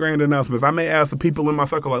don't make grand announcements. I may ask the people in my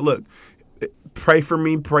circle, like, look, pray for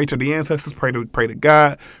me, pray to the ancestors, pray to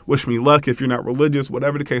God, wish me luck if you're not religious,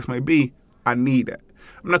 whatever the case may be. I need that.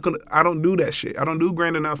 I don't do that shit. I don't do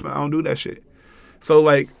grand announcement. I don't do that shit. So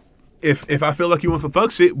like, if I feel like you want some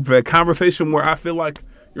fuck shit, the conversation where I feel like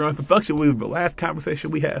you're on some fuck shit will be the last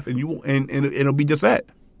conversation we have, and it'll be just that.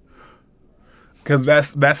 because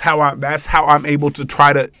that's how I'm able to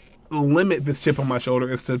try to limit this chip on my shoulder,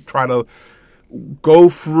 is to try to go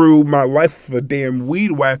through my life with a damn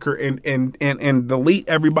weed whacker and delete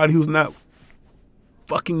everybody who's not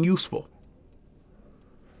fucking useful.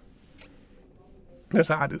 That's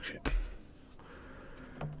how I do shit.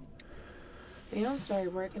 You know, I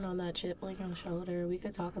started working on that chip like on shoulder. We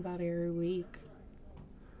could talk about it every week.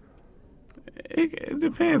 It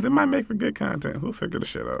depends. It might make for good content. We'll figure the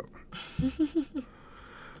shit out.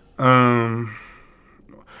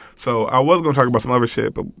 So I was going to talk about some other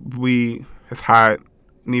shit, but it's hot.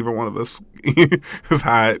 Neither one of us is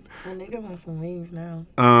hot. A nigga wants some wings now.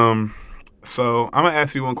 So I'm going to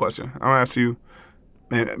ask you one question. I'm going to ask you,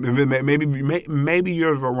 maybe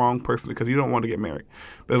you're the wrong person because you don't want to get married.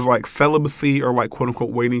 But it's like celibacy or like quote unquote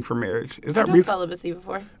waiting for marriage. Is that reasonable? Celibacy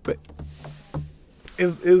before. But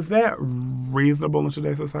is that reasonable in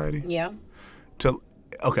today's society? Yeah.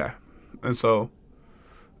 Okay. And so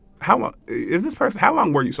how long is this person? How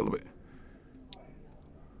long were you celibate?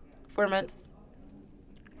 4 months.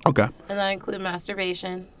 Okay. And that include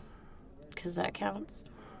masturbation, because that counts.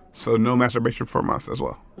 So no masturbation for 4 months as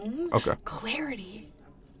well. Mm-hmm. Okay. Clarity.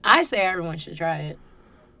 I say everyone should try it.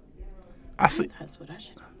 I see. That's what I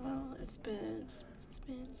should. Well, it's been 5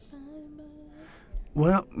 months.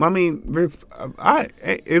 Well, I mean, is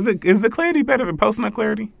the clarity better than post-nut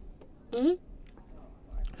clarity? Mm-hmm.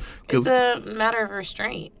 It's a matter of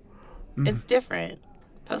restraint. Mm-hmm. It's different.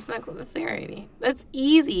 Post-nut clarity. That's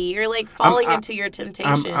easy. You're like falling into your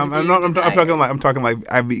temptations. I'm talking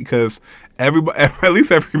like because everybody, at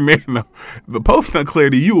least every man, the post-nut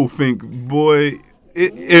clarity, you will think, boy,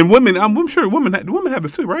 and women. I'm sure women have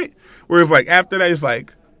this too, right? Whereas like after that, it's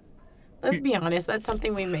like. Let's be honest. That's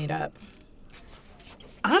something we made up.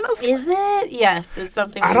 Honestly, is it? Yes, it's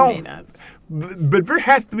something we made up. But there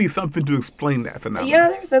has to be something to explain that phenomenon. Yeah,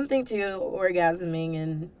 there's something to orgasming,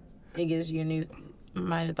 and it gives you a new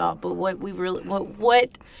mind of thought. But what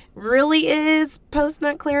really is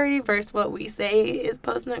post-nut clarity versus what we say is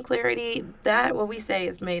post-nut clarity, that what we say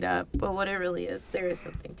is made up. But what it really is, there is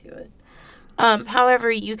something to it.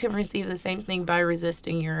 However, you can receive the same thing by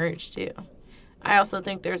resisting your urge too. I also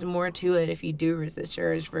think there's more to it if you do resist your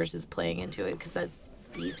urge versus playing into it, because that's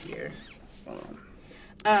easier.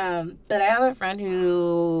 But I have a friend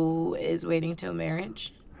who is waiting till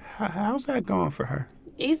marriage. How's that going for her?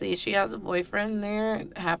 Easy. She has a boyfriend. They're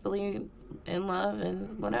happily in love,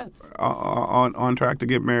 and what else? On track to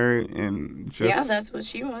get married, and just yeah, that's what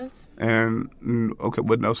she wants. And okay,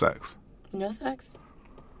 with no sex. No sex.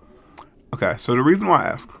 Okay, so the reason why I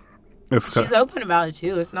ask. She's open about it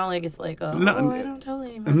too. It's not like it's like, I don't tell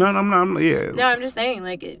anybody. No, yeah. No, I'm just saying,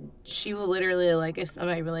 like, she will literally, like, if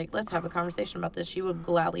somebody were like, let's have a conversation about this, she would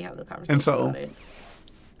gladly have the conversation about it.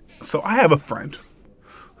 So I have a friend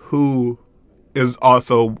who is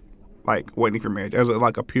also, like, waiting for marriage as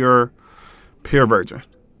like a pure virgin.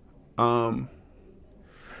 And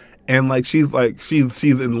like she's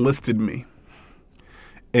enlisted me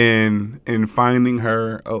in finding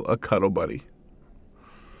her a cuddle buddy.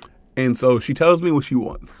 And so she tells me what she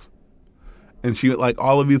wants. And she like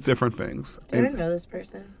all of these different things. Do I know this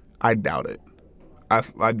person? I doubt it.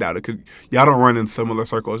 I doubt it. Cause y'all don't run in similar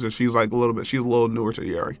circles. And she's like she's a little newer to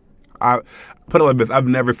Yuri. I put it like this. I've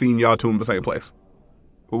never seen y'all two in the same place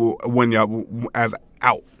when y'all as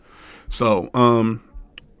out. So,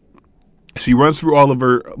 she runs through all of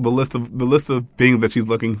the list of things that she's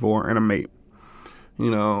looking for in a mate.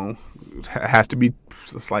 You know, has to be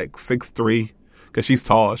just like 6'3", because she's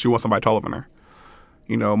tall. She wants somebody taller than her.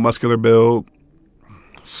 You know, muscular build,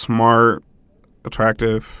 smart,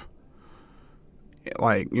 attractive,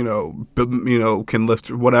 like, can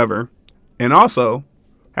lift whatever. And also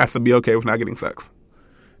has to be okay with not getting sex.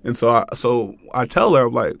 And so I tell her,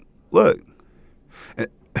 like, look,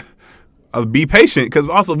 be patient, because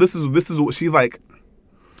also this is what she's like,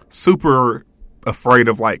 super afraid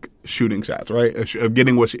of, like, shooting shots, right? Of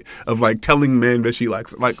getting like telling men that she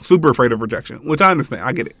likes, like, super afraid of rejection, which I understand.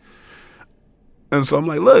 I get it. And so I'm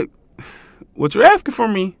like, look, what you're asking for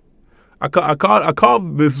me, I call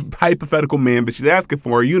this hypothetical man, but she's asking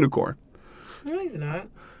for a unicorn. No, he's not.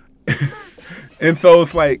 And so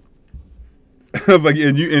it's like, like,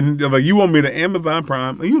 you want me to Amazon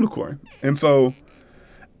Prime a unicorn. And so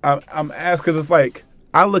I'm asked, because it's like,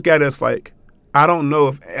 I look at it as like, I don't know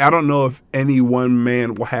if any one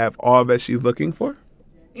man will have all that she's looking for.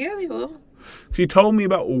 Yeah, they will. She told me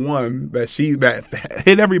about one that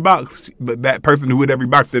hit every box, but that person who hit every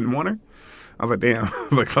box didn't want her. I was like, damn. I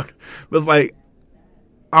was like, fuck. But it's like,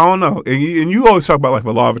 I don't know. And you always talk about, like,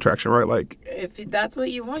 the law of attraction, right? Like, if that's what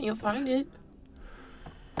you want, you'll find it.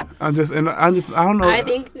 I don't know. I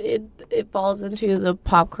think it falls into the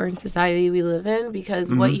popcorn society we live in,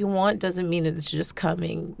 because what you want doesn't mean it's just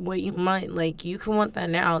coming. What you might, like, you can want that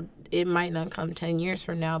now. It might not come 10 years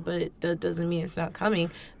from now, but that doesn't mean it's not coming.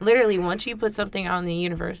 Literally, once you put something out in the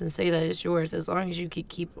universe and say that it's yours, as long as you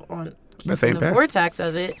keep on keeping the vortex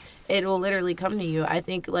of it, it will literally come to you. I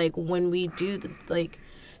think, like, when we do,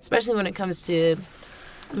 especially when it comes to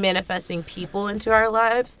manifesting people into our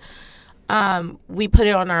lives, we put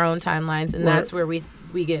it on our own timelines, and that's where we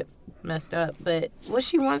get messed up. But what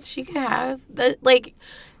she wants, she can have. That, like,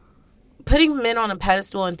 putting men on a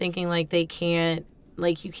pedestal and thinking, like, they can't,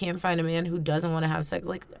 like, you can't find a man who doesn't want to have sex.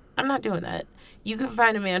 Like, I'm not doing that. You can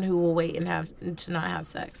find a man who will wait to not have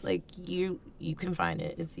sex. Like, you can find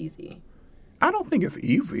it. It's easy. I don't think it's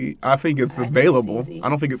easy. I think it's available. Think it's I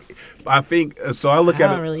don't think it's... I think... So I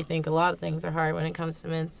don't really think a lot of things are hard when it comes to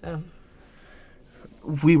men, so...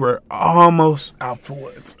 We were almost out for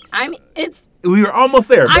woods. I mean, we were almost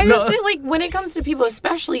there. But I just feel like when it comes to people,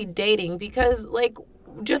 especially dating, because, like,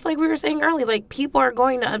 just like we were saying earlier, like, people are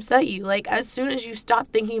going to upset you. Like, as soon as you stop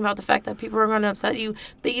thinking about the fact that people are going to upset you,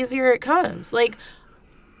 the easier it comes. Like,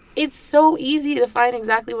 it's so easy to find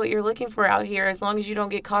exactly what you're looking for out here, as long as you don't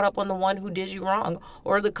get caught up on the one who did you wrong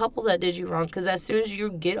or the couple that did you wrong. Because as soon as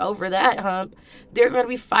you get over that hump, there's going to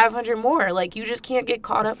be 500 more. Like, you just can't get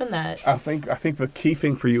caught up in that. I think the key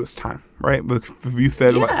thing for you is time, right? If you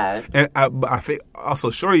said, yeah. And I think also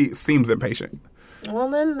Shorty seems impatient. Well,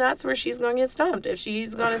 then that's where she's going to get stumped. If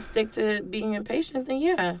she's going to stick to being impatient, then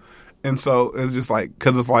yeah. And so it's just like,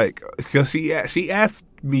 because she asked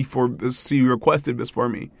me for this, she requested this for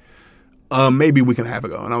me. Maybe we can have it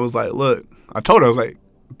go. And I was like, look, I told her, I was like,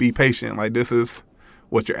 be patient. Like, this is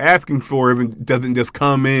what you're asking for. It doesn't just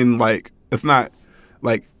come in, like, it's not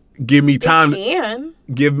like, give me time. It can.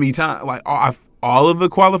 Give me time. Like, all of the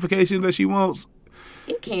qualifications that she wants.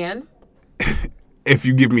 It can. If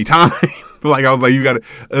you give me time. Like, I was like, you got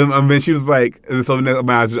to. And then she was like, so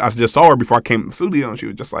I just saw her before I came to the studio, and she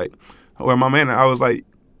was just like, where my man? I was like,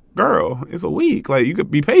 girl, it's a week. Like, you could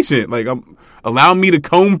be patient. Like, allow me to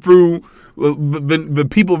comb through the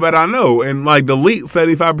people that I know and, like, delete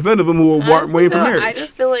 75% of them who are waiting for marriage. I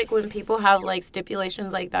just feel like when people have, like,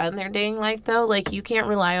 stipulations like that in their dating life, though, like, you can't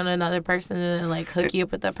rely on another person to, like, hook you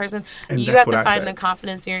up with that person. You have to find the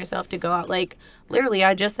confidence in yourself to go out. Like, literally,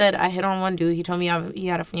 I just said I hit on one dude. He told me he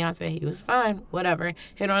had a fiance. He was fine. Whatever.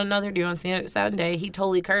 Hit on another dude on Saturday. He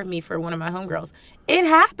totally curved me for one of my homegirls. It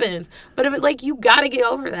happens. But if it, like, you got to get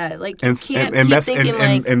over that. Like, you can't keep thinking,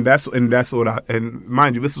 like... And that's what I... And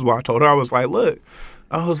mind you, this is what I told her. I was like, look.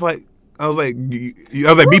 I was like, be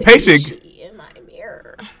patient. In my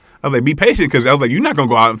mirror. I was like, be patient, because I was like, you're not going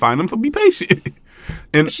to go out and find them, so be patient.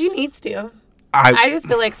 And she needs to. I just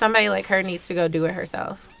feel like somebody like her needs to go do it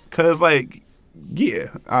herself. Because, like,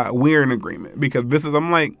 yeah, we're in agreement. Because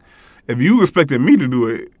I'm like, if you expected me to do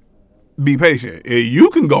it, be patient. You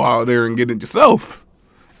can go out there and get it yourself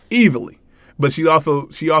easily. But she has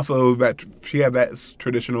that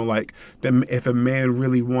traditional, like, that if a man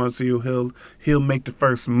really wants you, he'll make the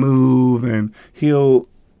first move, and he'll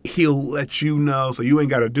let you know, so you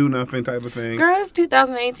ain't got to do nothing type of thing. Girl, it's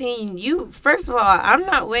 2018. First of all, I'm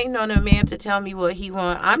not waiting on a man to tell me what he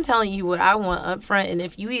wants. I'm telling you what I want up front, and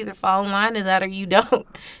if you either fall in line to that or you don't,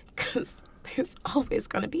 because there's always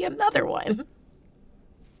going to be another one.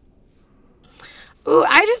 Ooh,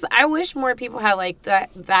 I wish more people had, like,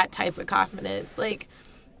 that type of confidence. Like,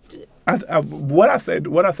 what I said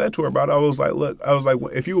to her about it, I was like, look,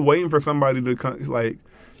 if you were waiting for somebody to come, like,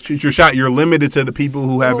 shoot your shot, you're limited to the people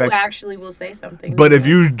who actually will say something. But if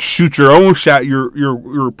you shoot your own shot,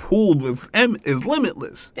 your pool is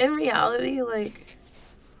limitless. In reality, like,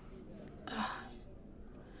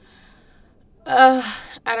 I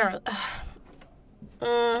don't.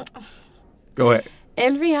 Go ahead.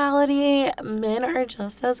 In reality, men are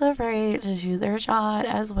just as afraid to shoot their shot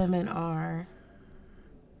as women are.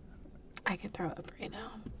 I could throw up right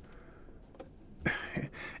now.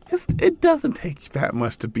 It doesn't take that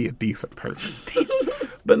much to be a decent person.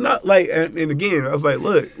 But not like, and again, I was like,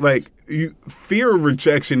 look, like, fear of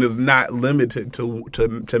rejection is not limited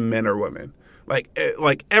to men or women. Like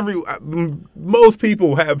most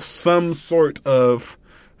people have some sort of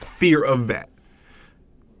fear of that.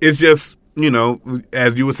 It's just, you know,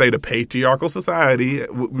 as you would say, the patriarchal society,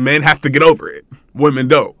 men have to get over it. Women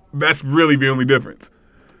don't. That's really the only difference.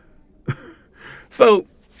 So,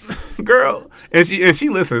 girl, and she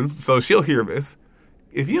listens, so she'll hear this.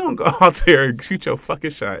 If you don't go out there and shoot your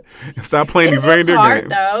fucking shot and stop playing these reindeer games.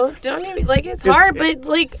 It's hard, though. Don't even, like, it's hard, but,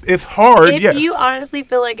 like... It's hard, yes. If you honestly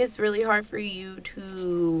feel like it's really hard for you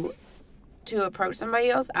to to approach somebody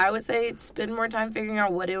else, I would say spend more time figuring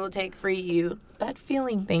out what it will take for you. That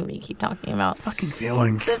feeling thing we keep talking about. Fucking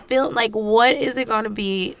feelings. The feel, like, what is it going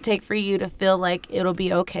to take for you to feel like it'll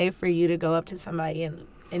be okay for you to go up to somebody and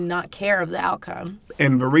not care of the outcome?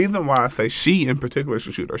 And the reason why I say she in particular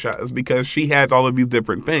should shoot her shot is because she has all of these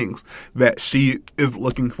different things that she is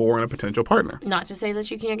looking for in a potential partner. Not to say that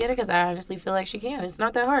you can't get it, because I honestly feel like she can. It's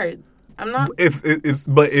not that hard. I'm not.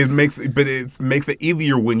 But it makes it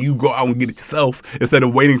easier when you go out and get it yourself instead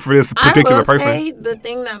of waiting for this particular person. I will say the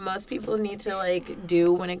thing that most people need to like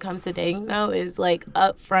do when it comes to dating though is like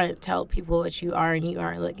upfront tell people what you are and you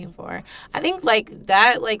are looking for. I think like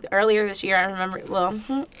that, like earlier this year I remember, well,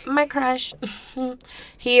 my crush,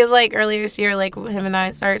 he is like earlier this year, like him and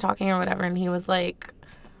I started talking or whatever, and he was like,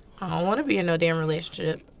 I don't want to be in no damn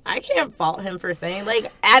relationship. I can't fault him for saying,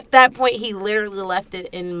 like, at that point, he literally left it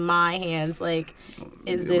in my hands. Like,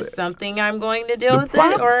 is this something I'm going to deal with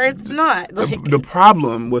it, or it's not? Like, the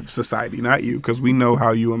problem with society, not you, because we know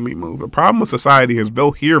how you and me move. The problem with society is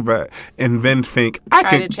they'll hear that and then think, I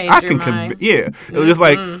can yeah. It was just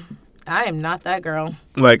like, I am not that girl.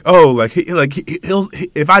 Like, oh, he'll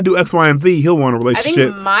if I do X, Y, and Z, he'll want a relationship.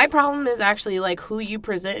 I think my problem is actually like who you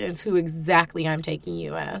present and who exactly I'm taking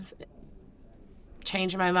you as.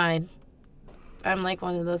 Change my mind. I'm like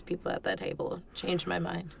one of those people at that table. Change my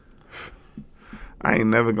mind. I ain't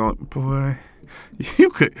never going, boy.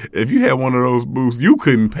 You could, if you had one of those booths, you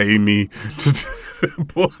couldn't pay me to,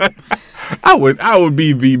 boy. I would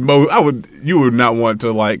be the most. You would not want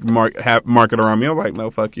to like market around me. I'm like,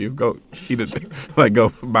 no, fuck you. Go eat it. Like,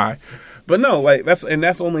 go bye. But no, like that's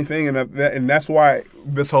the only thing, and that's why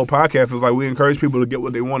this whole podcast is like we encourage people to get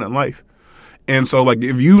what they want in life. And so, like,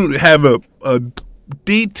 if you have a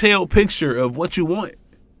detailed picture of what you want,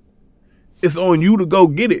 it's on you to go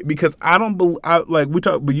get it. Because I don't believe,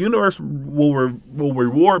 the universe will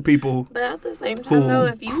reward people. But at the same time, though,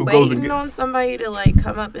 if you waiting on somebody to like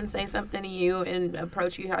come up and say something to you and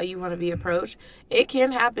approach you how you want to be approached, it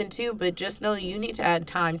can happen too. But just know you need to add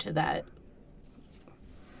time to that.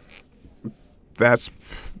 That's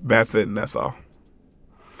it, and that's all.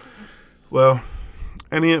 Well,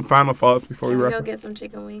 any final thoughts before we wrap? Go get some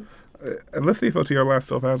chicken wings. Let's see if OTR Last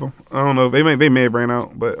still has them. I don't know. They may have ran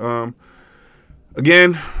out, but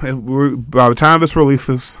again, by the time this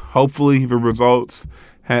releases, hopefully the results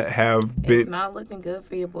have been. It's not looking good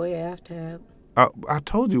for your boy Aftab. I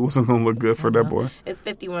told you it wasn't going to look good for that boy. It's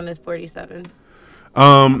 51-47.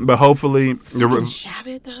 But hopefully the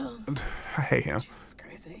Shabbat though. I hate him. Jesus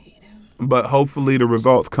Christ, I hate him. But hopefully the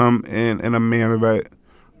results come in a manner that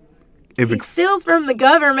he steals from the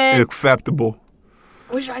government. Acceptable.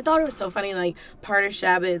 Which I thought it was so funny. Like part of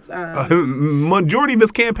Shabbat's majority of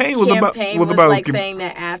his campaign was about like saying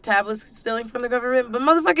that Aftab was stealing from the government, but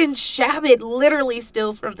motherfucking Shabbat literally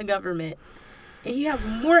steals from the government, and he has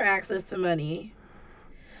more access to money.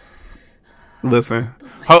 Listen,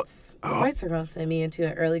 the whites are gonna send me into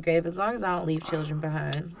an early grave as long as I don't leave children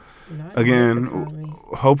behind. Again,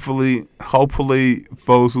 hopefully,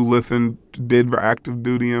 those who listened did their active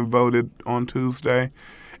duty and voted on Tuesday.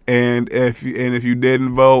 And if you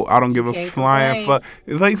didn't vote, I don't give a flying fuck.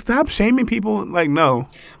 It's like, stop shaming people. Like, no.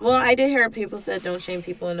 Well, I did hear people said don't shame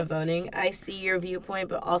people into voting. I see your viewpoint,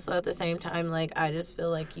 but also at the same time, like, I just feel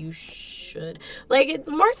like you should. Like,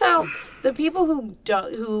 more so, the people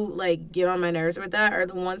who like get on my nerves with that are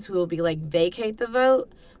the ones who will be like vacate the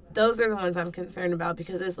vote. Those are the ones I'm concerned about,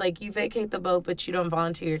 because it's like you vacate the vote, but you don't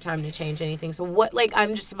volunteer your time to change anything. So what? Like,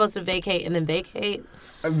 I'm just supposed to vacate and then vacate.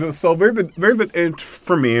 So and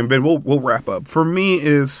for me, and then we'll wrap up. For me,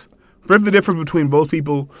 there's the difference between those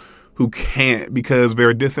people who can't because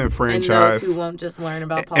they're disenfranchised, and those who won't just learn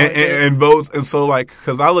about politics, and votes. And so, like,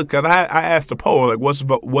 because I asked the poll, like,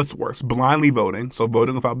 what's worse, blindly voting, so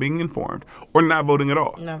voting without being informed, or not voting at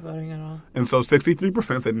all. Not voting at all. And so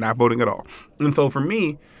 63% said not voting at all. And so for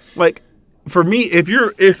me,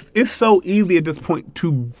 if it's so easy at this point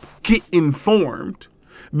to get informed,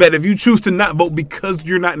 that if you choose to not vote because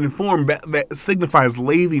you're not informed, that signifies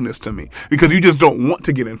laziness to me, because you just don't want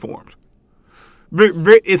to get informed.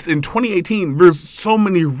 It's in 2018, there's so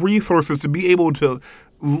many resources to be able to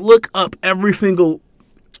look up every single...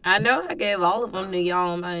 I know I gave all of them to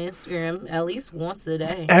y'all on my Instagram at least once a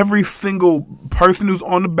day. Every single person who's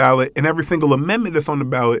on the ballot and every single amendment that's on the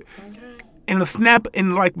ballot. Okay. In the snap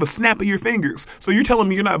of your fingers. So you're telling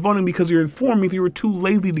me you're not voting because you're informed, because you were too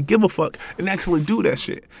lazy to give a fuck and actually do that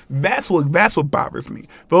shit. That's what bothers me.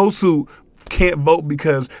 Those who can't vote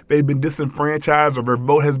because they've been disenfranchised or their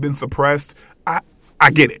vote has been suppressed, I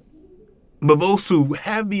get it. But those who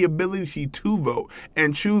have the ability to vote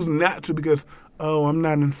and choose not to because, I'm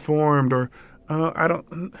not informed, or I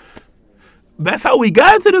don't... that's how we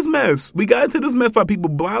got into this mess. We got into this mess by people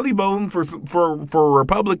blindly voting for a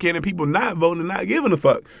Republican and people not voting and not giving a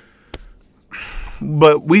fuck.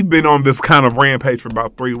 But we've been on this kind of rampage for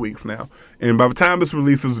about 3 weeks now. And by the time this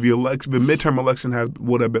releases, the midterm election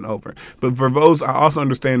would have been over. But for those, I also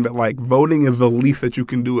understand that like voting is the least that you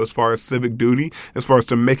can do as far as civic duty, as far as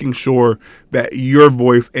to making sure that your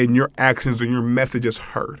voice and your actions and your message is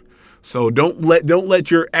heard. So don't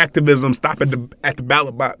let your activism stop at the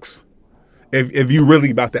ballot box if you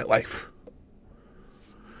really about that life.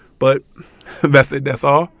 But that's it. That's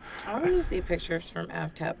all. I want to see pictures from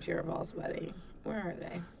AFTAB Puraval's wedding. Where are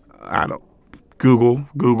they? I don't. Google.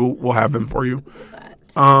 We'll have them for you.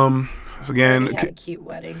 So again, had a cute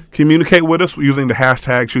wedding. Communicate with us using the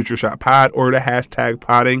hashtag #ShootYourShotPod or the hashtag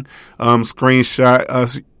podding. Screenshot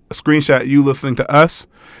you listening to us.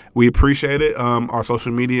 We appreciate it. Our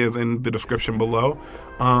social media is in the description below.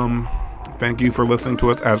 Thank you for listening to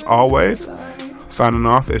us as always. Signing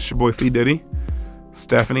off, it's your boy C Diddy.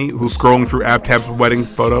 Stephanie, who's scrolling through AFTAB's wedding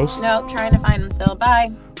photos. Nope, trying to find them still.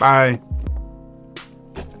 Bye. Bye.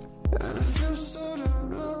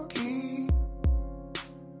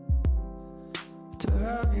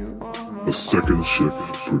 A Second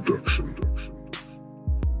Shift production.